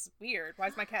don't know. This is weird. Why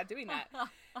is my cat doing that?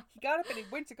 He got up and he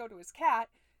went to go to his cat,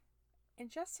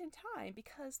 and just in time,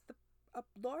 because a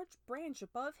large branch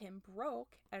above him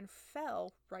broke and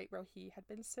fell right where he had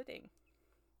been sitting.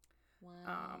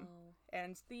 Wow.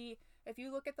 And if you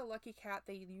look at the lucky cat,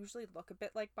 they usually look a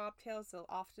bit like bobtails. They'll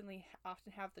often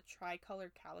have the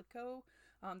tricolored calico.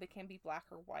 They can be black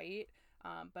or white,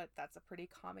 but that's a pretty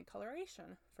common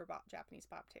coloration for Japanese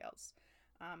bobtails.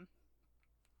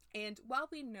 And while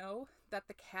we know that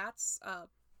the cat's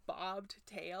bobbed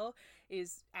tail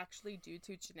is actually due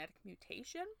to genetic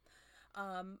mutation,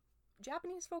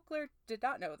 Japanese folklore did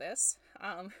not know this.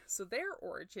 So their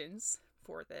origins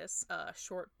for this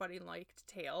short bunny-like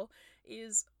tail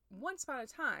is, once upon a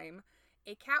time,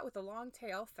 a cat with a long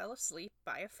tail fell asleep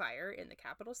by a fire in the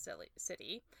capital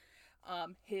city.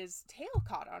 His tail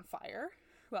caught on fire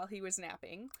while he was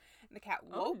napping, and the cat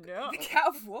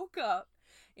woke up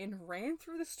and ran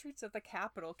through the streets of the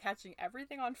capital, catching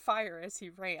everything on fire as he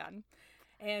ran.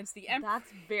 And the That's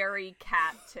very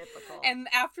cat typical. And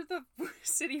after the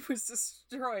city was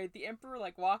destroyed, the emperor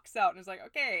walks out and is like,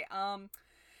 okay,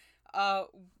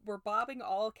 we're bobbing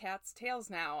all cats' tails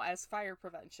now as fire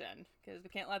prevention, because we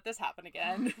can't let this happen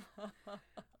again.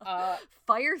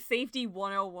 Fire safety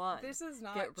 101. This is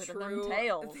not Get rid true. of them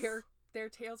tails. Their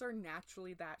tails are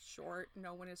naturally that short.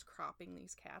 No one is cropping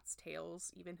these cats'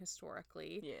 tails, even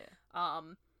historically. Yeah.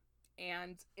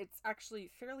 And it's actually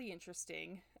fairly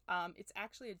interesting. It's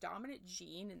actually a dominant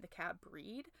gene in the cat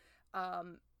breed.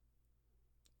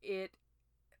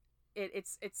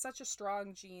 It's such a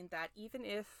strong gene that even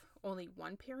if only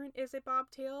one parent is a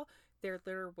bobtail, their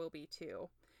litter will be too.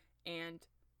 And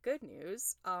good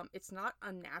news, it's not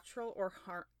unnatural or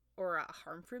a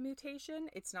harmful mutation.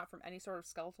 It's not from any sort of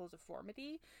skeletal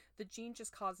deformity. The gene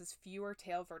just causes fewer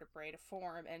tail vertebrae to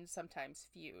form and sometimes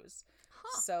fuse.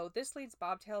 Huh. So this leads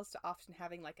bobtails to often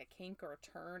having like a kink or a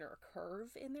turn or a curve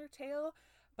in their tail,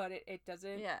 but it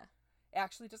doesn't. Yeah. It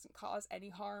actually doesn't cause any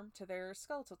harm to their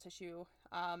skeletal tissue.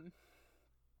 And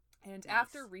Nice.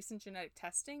 After recent genetic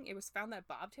testing, it was found that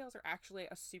bobtails are actually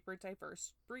a super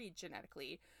diverse breed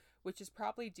genetically, which is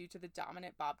probably due to the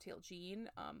dominant bobtail gene.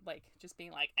 Just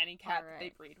being like any cat that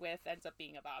they breed with ends up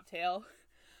being a bobtail.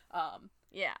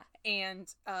 Yeah.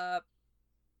 And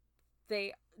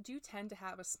they do tend to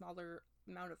have a smaller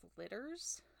amount of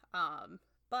litters,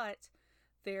 but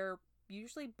they're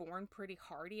usually born pretty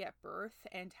hardy at birth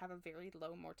and have a very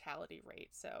low mortality rate.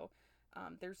 So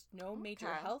there's no major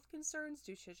health concerns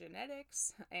due to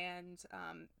genetics, and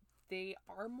they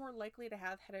are more likely to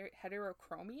have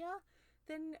heterochromia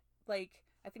than, I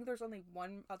think there's only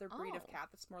one other breed of cat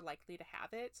that's more likely to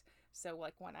have it. So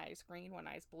one eye's green, one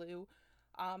eye's blue.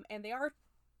 And they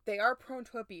are prone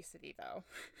to obesity though.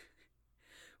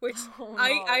 Which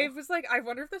I was like, I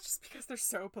wonder if that's just because they're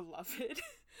so beloved,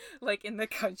 in the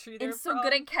country they're and so from.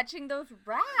 good at catching those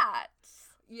rats.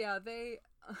 Yeah, they.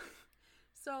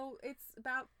 So it's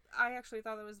about. I actually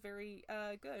thought it was very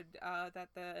good that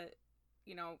the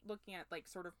you know, looking at like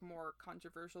sort of more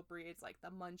controversial breeds like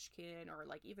the Munchkin, or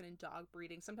like even in dog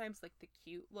breeding, sometimes like the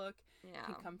cute look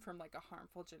can come from like a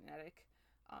harmful genetic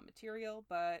material,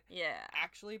 but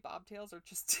actually bobtails are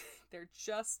just their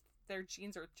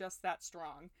genes are just that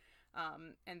strong,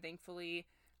 and thankfully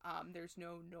there's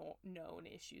no known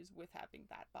issues with having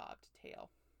that bobbed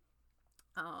tail,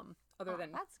 other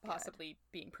than possibly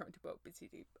being prone to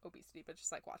obesity, but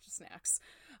just like watch the snacks.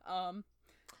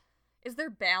 Is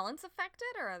their balance affected,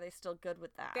 or are they still good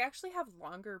with that? They actually have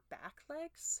longer back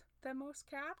legs than most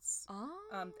cats.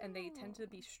 Oh. And they tend to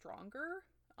be stronger.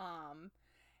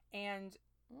 And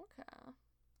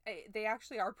they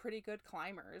actually are pretty good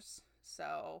climbers.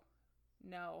 So,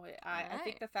 no, I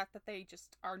think the fact that they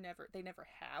just they never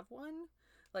have one.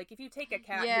 Like, if you take a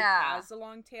cat who has a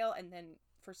long tail and then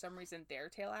for some reason their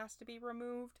tail has to be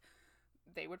removed,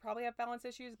 they would probably have balance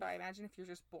issues. But I imagine if you're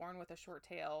just born with a short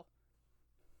tail,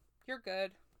 you're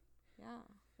good. Yeah.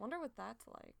 Wonder what that's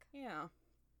like. Yeah.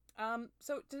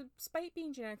 So despite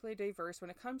being genetically diverse, when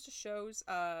it comes to shows,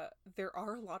 there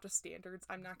are a lot of standards.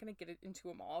 I'm not going to get into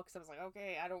them all because I was like,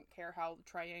 okay, I don't care how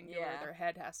triangular their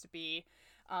head has to be.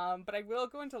 But I will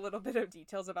go into a little bit of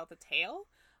details about the tail.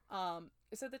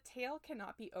 So the tail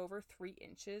cannot be over 3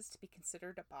 inches to be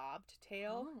considered a bobbed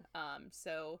tail.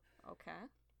 So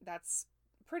that's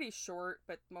pretty short,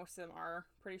 but most of them are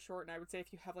pretty short, and I would say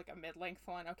if you have like a mid-length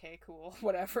one, okay, cool,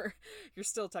 whatever, you're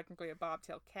still technically a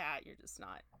bobtail cat, you're just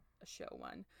not a show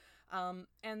one.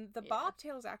 And the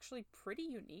bobtail is actually pretty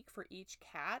unique for each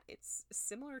cat. It's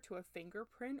similar to a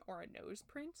fingerprint or a nose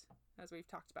print, as we've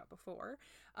talked about before.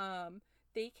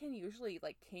 They can usually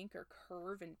like kink or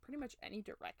curve in pretty much any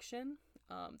direction.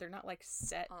 They're not like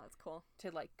set that's cool.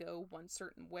 to like go one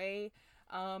certain way.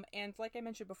 And like I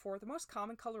mentioned before, the most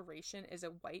common coloration is a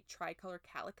white tricolor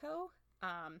calico.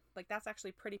 Like that's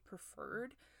actually pretty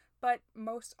preferred, but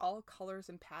most all colors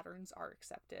and patterns are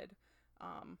accepted.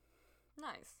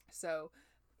 Nice. So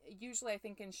usually I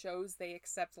think in shows they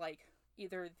accept like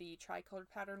either the tricolored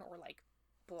pattern or like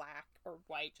black or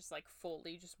white, just like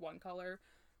fully just one color.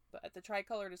 But the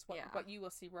tricolored is what you will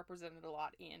see represented a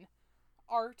lot in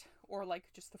art, or like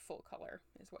just the full color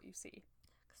is what you see.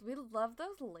 Because we love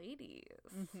those ladies.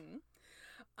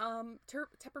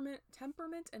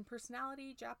 Temperament and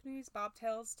personality. Japanese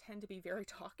bobtails tend to be very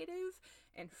talkative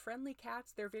and friendly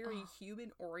cats. They're very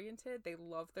human oriented. They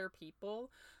love their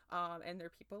people, and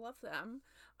their people love them.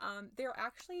 They're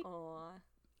actually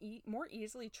more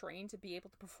easily trained to be able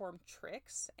to perform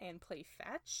tricks and play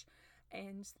fetch,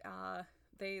 and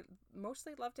they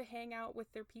mostly love to hang out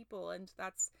with their people, and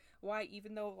that's why,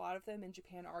 even though a lot of them in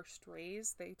Japan are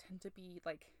strays, they tend to be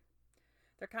like,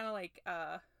 they're kind of like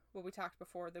what we talked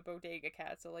before, the bodega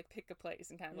cats. So like pick a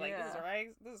place and kind of like, this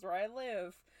is where I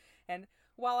live. And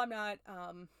while I'm not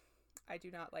I do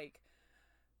not like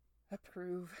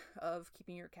approve of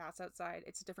keeping your cats outside,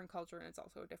 it's a different culture, and it's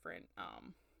also a different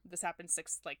this happened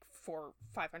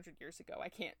 500 years ago.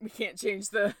 We can't change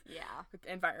the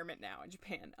environment now in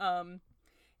Japan.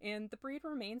 And the breed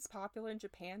remains popular in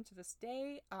Japan to this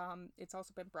day. It's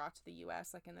also been brought to the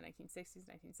U.S. like in the 1960s,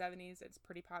 1970s. It's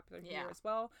pretty popular here as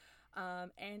well.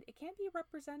 And it can be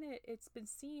represented. It's been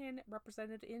seen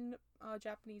represented in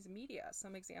Japanese media.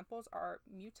 Some examples are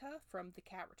Muta from The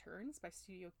Cat Returns by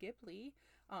Studio Ghibli.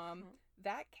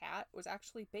 That cat was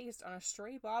actually based on a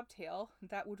stray bobtail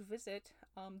that would visit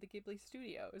the Ghibli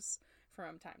studios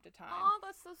from time to time. Oh,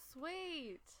 that's so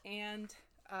sweet. And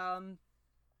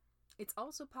it's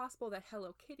also possible that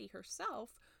Hello Kitty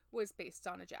herself was based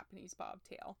on a Japanese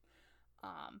bobtail.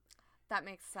 That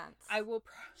makes sense.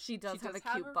 She does have a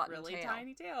cute button really tail.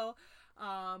 Tiny tail.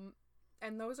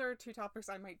 And those are two topics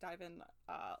I might dive in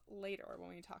later when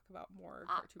we talk about more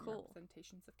cartoon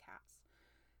representations of cats.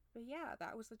 But yeah,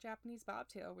 that was the Japanese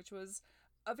bobtail, which was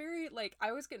a very, like, I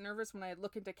always get nervous when I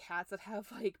look into cats that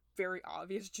have, like, very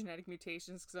obvious genetic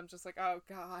mutations, because I'm just like, oh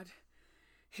god,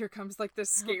 here comes, like, this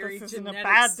scary genetic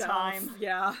stuff. Time.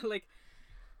 Yeah, like,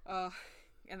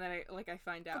 and then I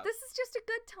find out. But this is just a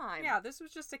good time. Yeah, this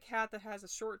was just a cat that has a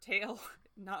short tail,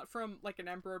 not from, like, an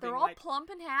emperor They're being all plump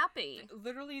and happy.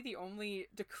 Literally, the only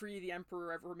decree the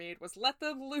emperor ever made was, let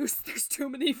them loose, there's too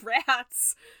many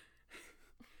rats.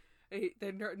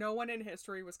 No one in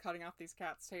history was cutting off these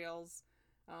cats' tails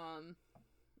on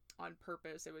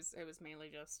purpose. It was mainly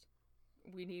just,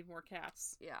 we need more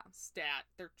cats. Yeah. Stat.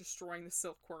 They're destroying the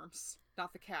silkworms.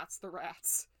 Not the cats, the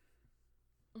rats.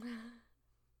 Well,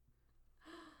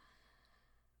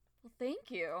 thank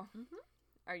you.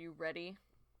 Are you ready?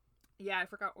 Yeah, I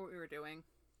forgot what we were doing.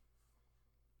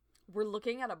 We're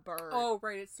looking at a bird. Oh,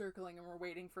 right, it's circling and we're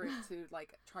waiting for it to,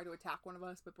 like, try to attack one of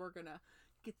us, but we're gonna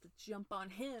get the jump on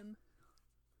him.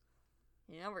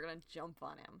 Yeah, we're gonna jump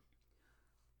on him.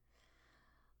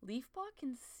 Leafpaw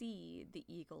can see the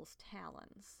eagle's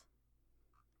talons.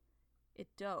 It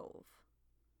dove.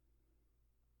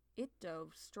 It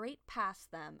dove straight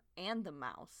past them and the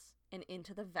mouse and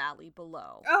into the valley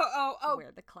below. Oh.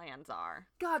 Where the clans are.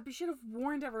 God, we should have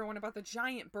warned everyone about the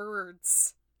giant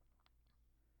birds.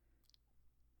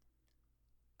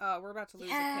 We're about to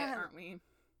lose a kit, aren't we?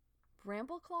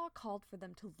 Brambleclaw called for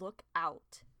them to look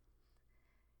out.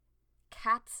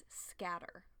 Cats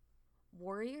scatter.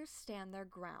 Warriors stand their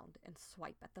ground and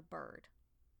swipe at the bird.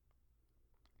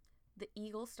 The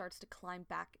eagle starts to climb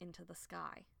back into the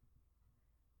sky.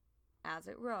 As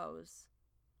it rose,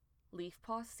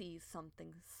 Leafpaw sees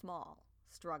something small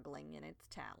struggling in its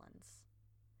talons,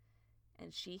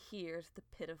 and she hears the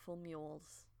pitiful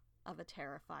mewls of a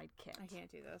terrified kit. I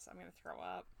can't do this. I'm gonna throw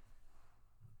up.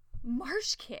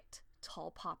 Marsh Kit!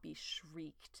 Tall Poppy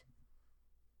shrieked.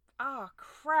 Oh,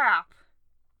 crap!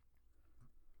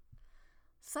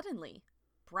 Suddenly,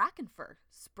 Brackenfur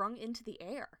sprung into the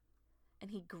air,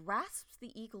 and he grasped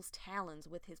the eagle's talons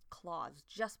with his claws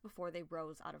just before they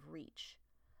rose out of reach.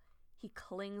 He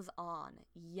clings on,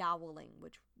 yowling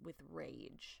with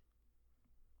rage.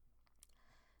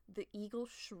 The eagle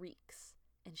shrieks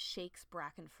and shakes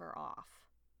Brackenfur off.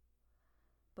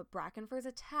 But Brackenfur's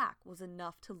attack was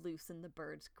enough to loosen the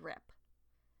bird's grip,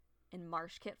 and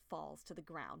Marshkit falls to the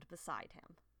ground beside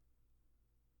him.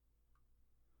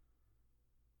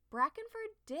 Brackenfur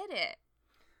did it!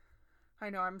 I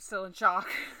know, I'm still in shock.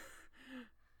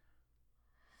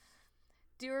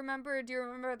 Do you remember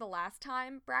the last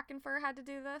time Brackenfur had to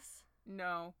do this?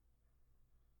 No.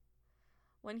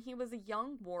 When he was a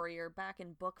young warrior back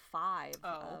in Book 5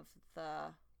 of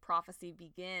the Prophecy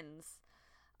Begins,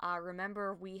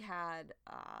 remember we had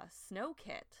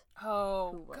Snowkit.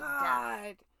 Oh, who was God.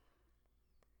 deaf.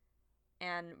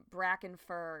 And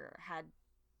Brackenfur had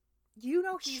You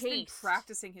know he's been chased.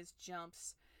 practicing his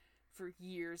jumps for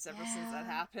years ever since that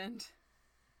happened.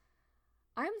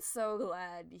 I'm so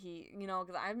glad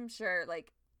because I'm sure,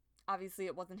 obviously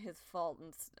it wasn't his fault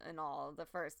and all the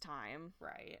first time.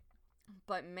 Right.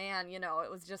 But man, it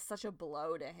was just such a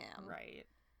blow to him. Right.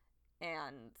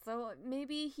 And so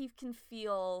maybe he can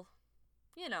feel,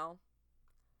 he can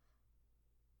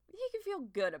feel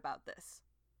good about this.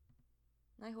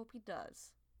 I hope he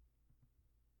does.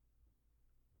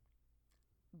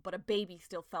 But a baby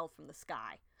still fell from the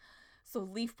sky, so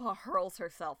Leafpaw hurls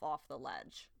herself off the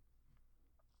ledge.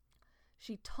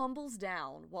 She tumbles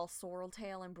down while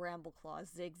Sorreltail and Brambleclaw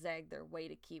zigzag their way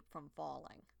to keep from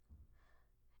falling.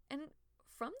 And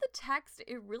from the text,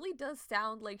 it really does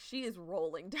sound like she is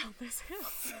rolling down this hill.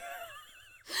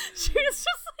 She's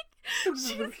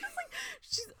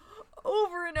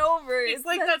over and over. It's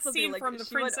like that scene from the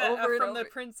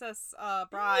Princess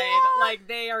Bride. Yeah. Like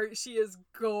she is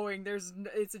going.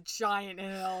 It's a giant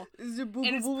hill, and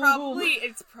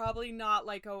it's probably not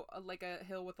like a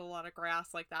hill with a lot of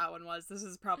grass like that one was. This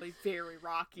is probably very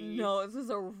rocky. No, this is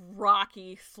a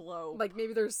rocky slope. Like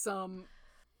maybe there's some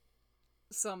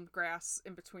grass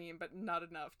in between, but not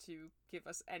enough to give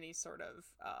us any sort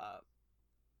of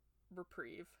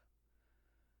reprieve.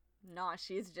 No,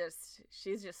 she's just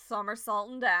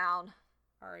somersaulting down.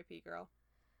 R.I.P. girl.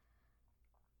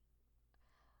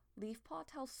 Leafpaw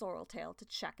tells Sorreltail to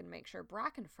check and make sure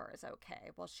Brackenfur is okay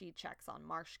while she checks on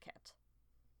Marshkit.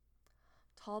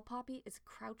 Tall Poppy is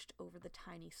crouched over the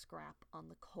tiny scrap on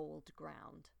the cold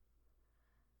ground.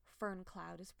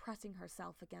 Ferncloud is pressing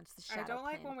herself against the shadow. I don't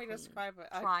like when we describe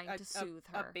trying to soothe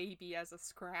her. A baby as a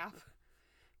scrap.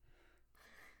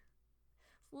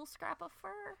 Little scrap of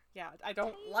fur. Yeah, I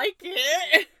don't like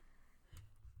it.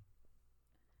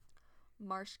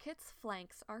 Marshkit's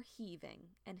flanks are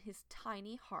heaving, and his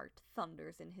tiny heart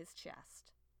thunders in his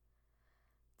chest.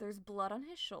 There's blood on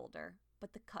his shoulder,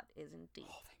 but the cut isn't deep.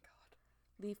 Oh,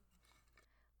 thank God.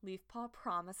 Leafpaw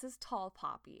promises Tall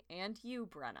Poppy and you,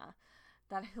 Brenna,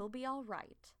 that he'll be all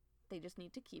right. They just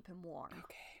need to keep him warm.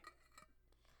 Okay.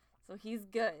 So he's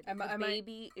good. The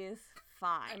baby is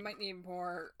fine. I might need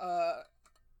more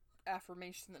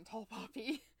affirmation than Tall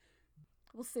Poppy.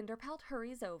 Well, Cinderpelt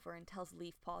hurries over and tells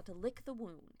Leafpaw to lick the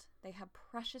wound. They have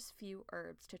precious few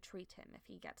herbs to treat him if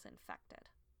he gets infected.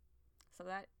 So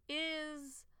that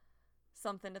is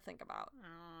something to think about.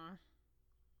 Aww.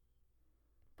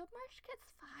 But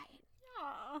Marshkit's fine.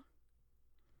 Aww.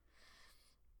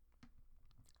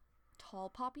 Tall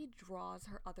Poppy draws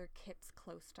her other kits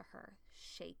close to her,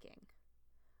 shaking.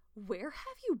 "Where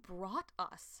have you brought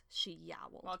us?" she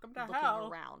yowled, Welcome to looking hell.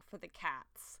 around for the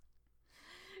cats.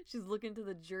 She's looking to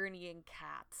the journeying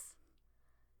cats.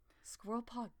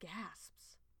 Squirrelpaw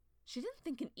gasps. She didn't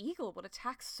think an eagle would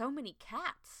attack so many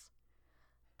cats.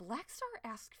 Blackstar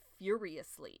asked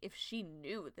furiously if she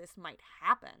knew this might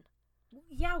happen. Well,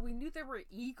 yeah, we knew there were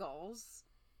eagles.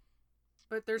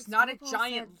 But there's not a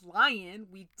giant lion.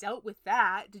 We dealt with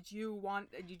that. Did you...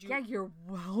 Yeah, you're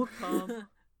welcome.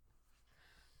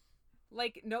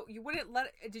 Like, no, you wouldn't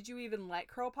let... Did you even let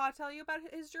Crowpaw tell you about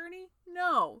his journey?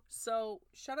 No. So,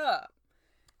 shut up.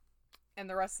 And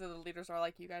the rest of the leaders are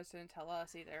like, you guys didn't tell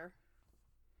us either.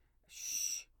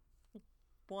 Shh.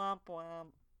 Bwomp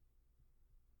bwomp.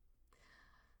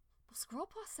 Well,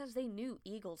 Squirrelpaw says they knew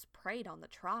eagles preyed on the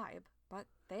tribe, but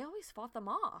they always fought them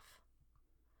off.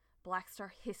 Blackstar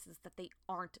hisses that they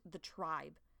aren't the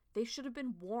tribe. They should have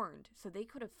been warned so they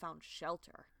could have found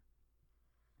shelter.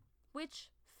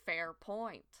 Which, fair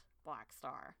point,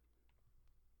 Blackstar.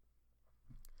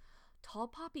 Tall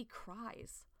Poppy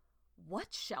cries.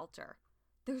 What shelter?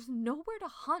 There's nowhere to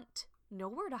hunt,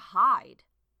 nowhere to hide.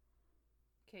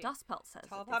 Okay. Dustpelt says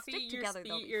Tall if they Poppy, stick together,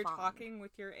 they'll be you're fine. talking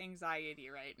with your anxiety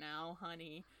right now,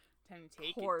 honey. Time to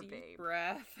take Poor a deep babe.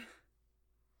 breath.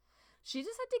 She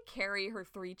just had to carry her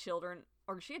 3 children,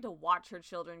 or she had to watch her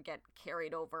children get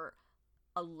carried over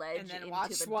a ledge And then into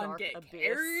watch the one dark get abyss.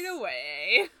 carried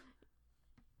away.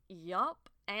 Yup,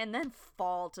 and then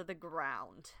fall to the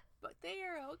ground. But they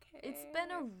are okay. It's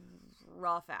been a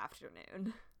rough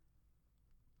afternoon.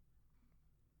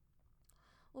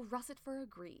 Well, Russet Fur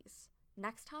agrees.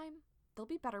 Next time, they'll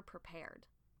be better prepared.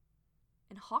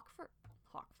 And Hawkfrost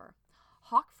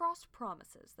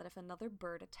promises that if another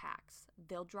bird attacks,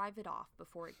 they'll drive it off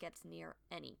before it gets near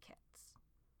any kits.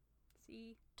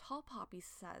 See? Tall Poppy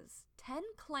says 10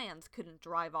 clans couldn't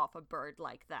drive off a bird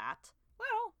like that.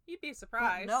 Well, you'd be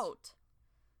surprised. But note,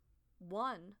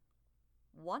 one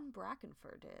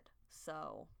Brackenfur did,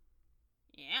 so...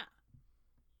 Yeah.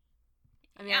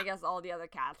 I mean, I guess all the other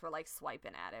cats were, like,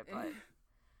 swiping at it, but...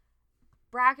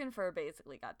 Brackenfur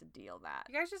basically got to deal that.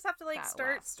 You guys just have to, like, that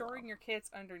start last storing blow. your kits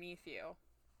underneath you.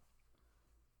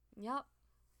 Yep.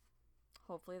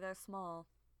 Hopefully they're small.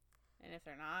 And if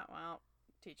they're not, well,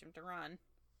 teach them to run.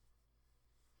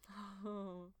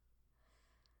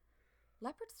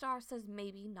 Leopard Star says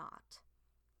maybe not.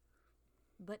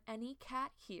 But any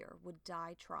cat here would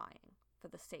die trying for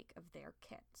the sake of their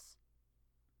kits.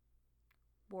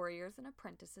 Warriors and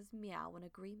apprentices meow in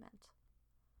agreement.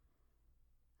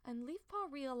 And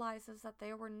Leafpaw realizes that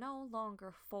there were no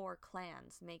longer 4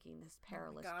 clans making this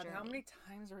perilous God, journey. how many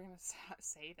times are we going to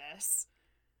say this?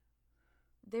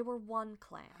 They were one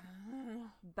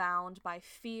clan, bound by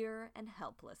fear and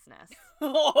helplessness.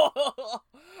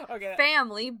 Okay.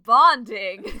 Family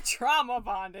bonding! Trauma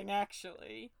bonding,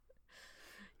 actually.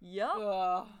 Yup.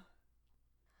 Ugh.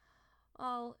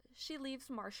 Well, she leaves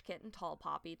Marshkit and Tall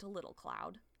Poppy to Little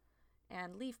Cloud,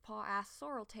 and Leafpaw asks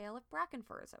Sorreltail if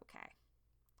Brackenfur is okay.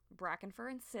 Brackenfur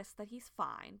insists that he's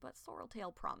fine, but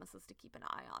Sorreltail promises to keep an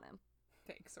eye on him.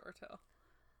 Thanks, Sorreltail.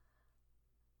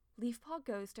 Leafpaw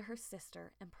goes to her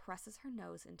sister and presses her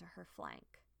nose into her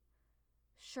flank.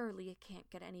 Surely it can't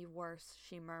get any worse,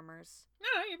 she murmurs. No,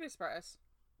 you'd be surprised.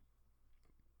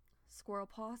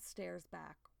 Squirrelpaw stares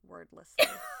back, wordlessly.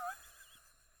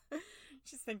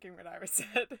 She's thinking what I was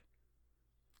said.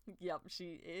 Yep,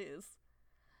 she is.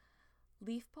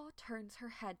 Leafpaw turns her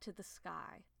head to the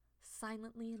sky,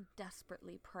 silently and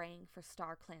desperately praying for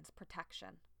StarClan's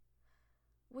protection.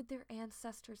 Would their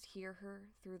ancestors hear her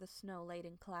through the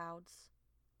snow-laden clouds?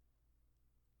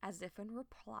 As if in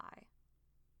reply,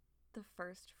 the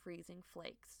first freezing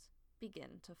flakes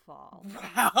begin to fall.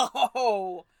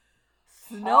 Wow!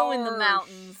 Snow in the Harsh.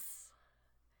 mountains.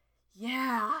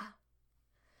 Yeah.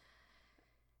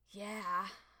 Yeah.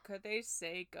 Could they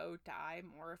say go die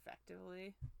more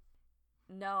effectively?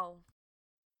 No.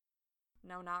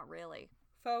 No, not really.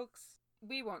 Folks,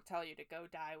 we won't tell you to go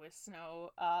die with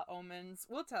snow omens.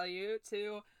 We'll tell you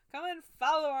to come and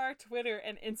follow our Twitter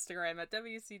and Instagram at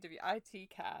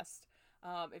WCWITcast.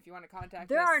 If you want to contact us.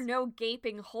 There are no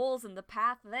gaping holes in the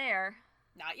path there.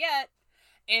 Not yet.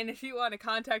 And if you want to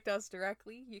contact us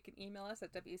directly, you can email us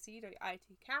at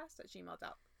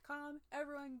wcwitcast@gmail.com.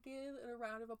 Everyone give a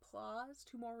round of applause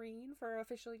to Maureen for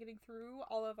officially getting through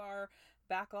all of our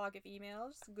backlog of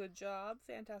emails. Good job.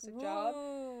 Fantastic job.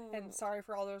 And sorry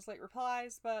for all those late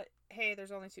replies, but hey,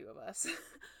 there's only 2 of us.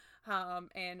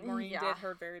 And Maureen did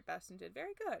her very best and did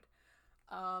very good.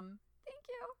 Thank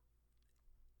you.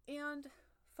 And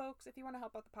folks, if you want to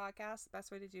help out the podcast, the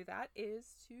best way to do that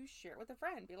is to share it with a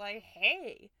friend. Be like,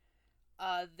 hey,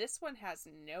 this one has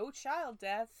no child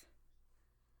death.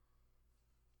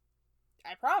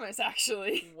 I promise,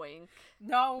 actually. Wink.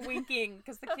 No winking,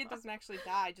 because the kid doesn't actually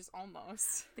die, just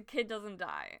almost. The kid doesn't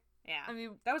die. Yeah. I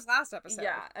mean, that was last episode.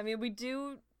 yeah, I mean, we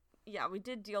did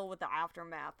deal with the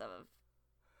aftermath of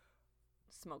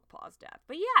Smokepaw's death.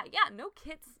 But yeah, no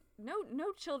kids,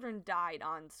 no children died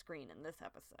on screen in this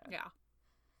episode. Yeah.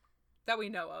 That we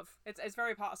know of. It's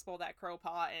very possible that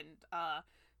Crowpaw and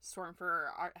Stormfur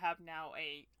have now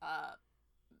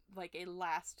a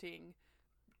lasting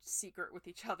secret with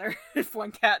each other if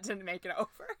one cat didn't make it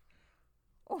over.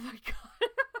 Oh my god.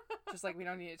 Just like we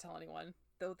don't need to tell anyone,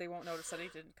 though they won't notice that he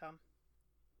didn't come.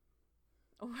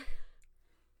 Oh my...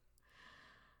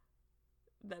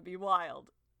 That'd be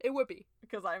wild. It would be.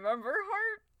 Because I'm Ember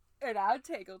Heart. And I'm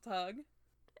Tangle Tongue.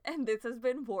 And this has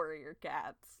been Warrior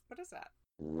Cats. What is that?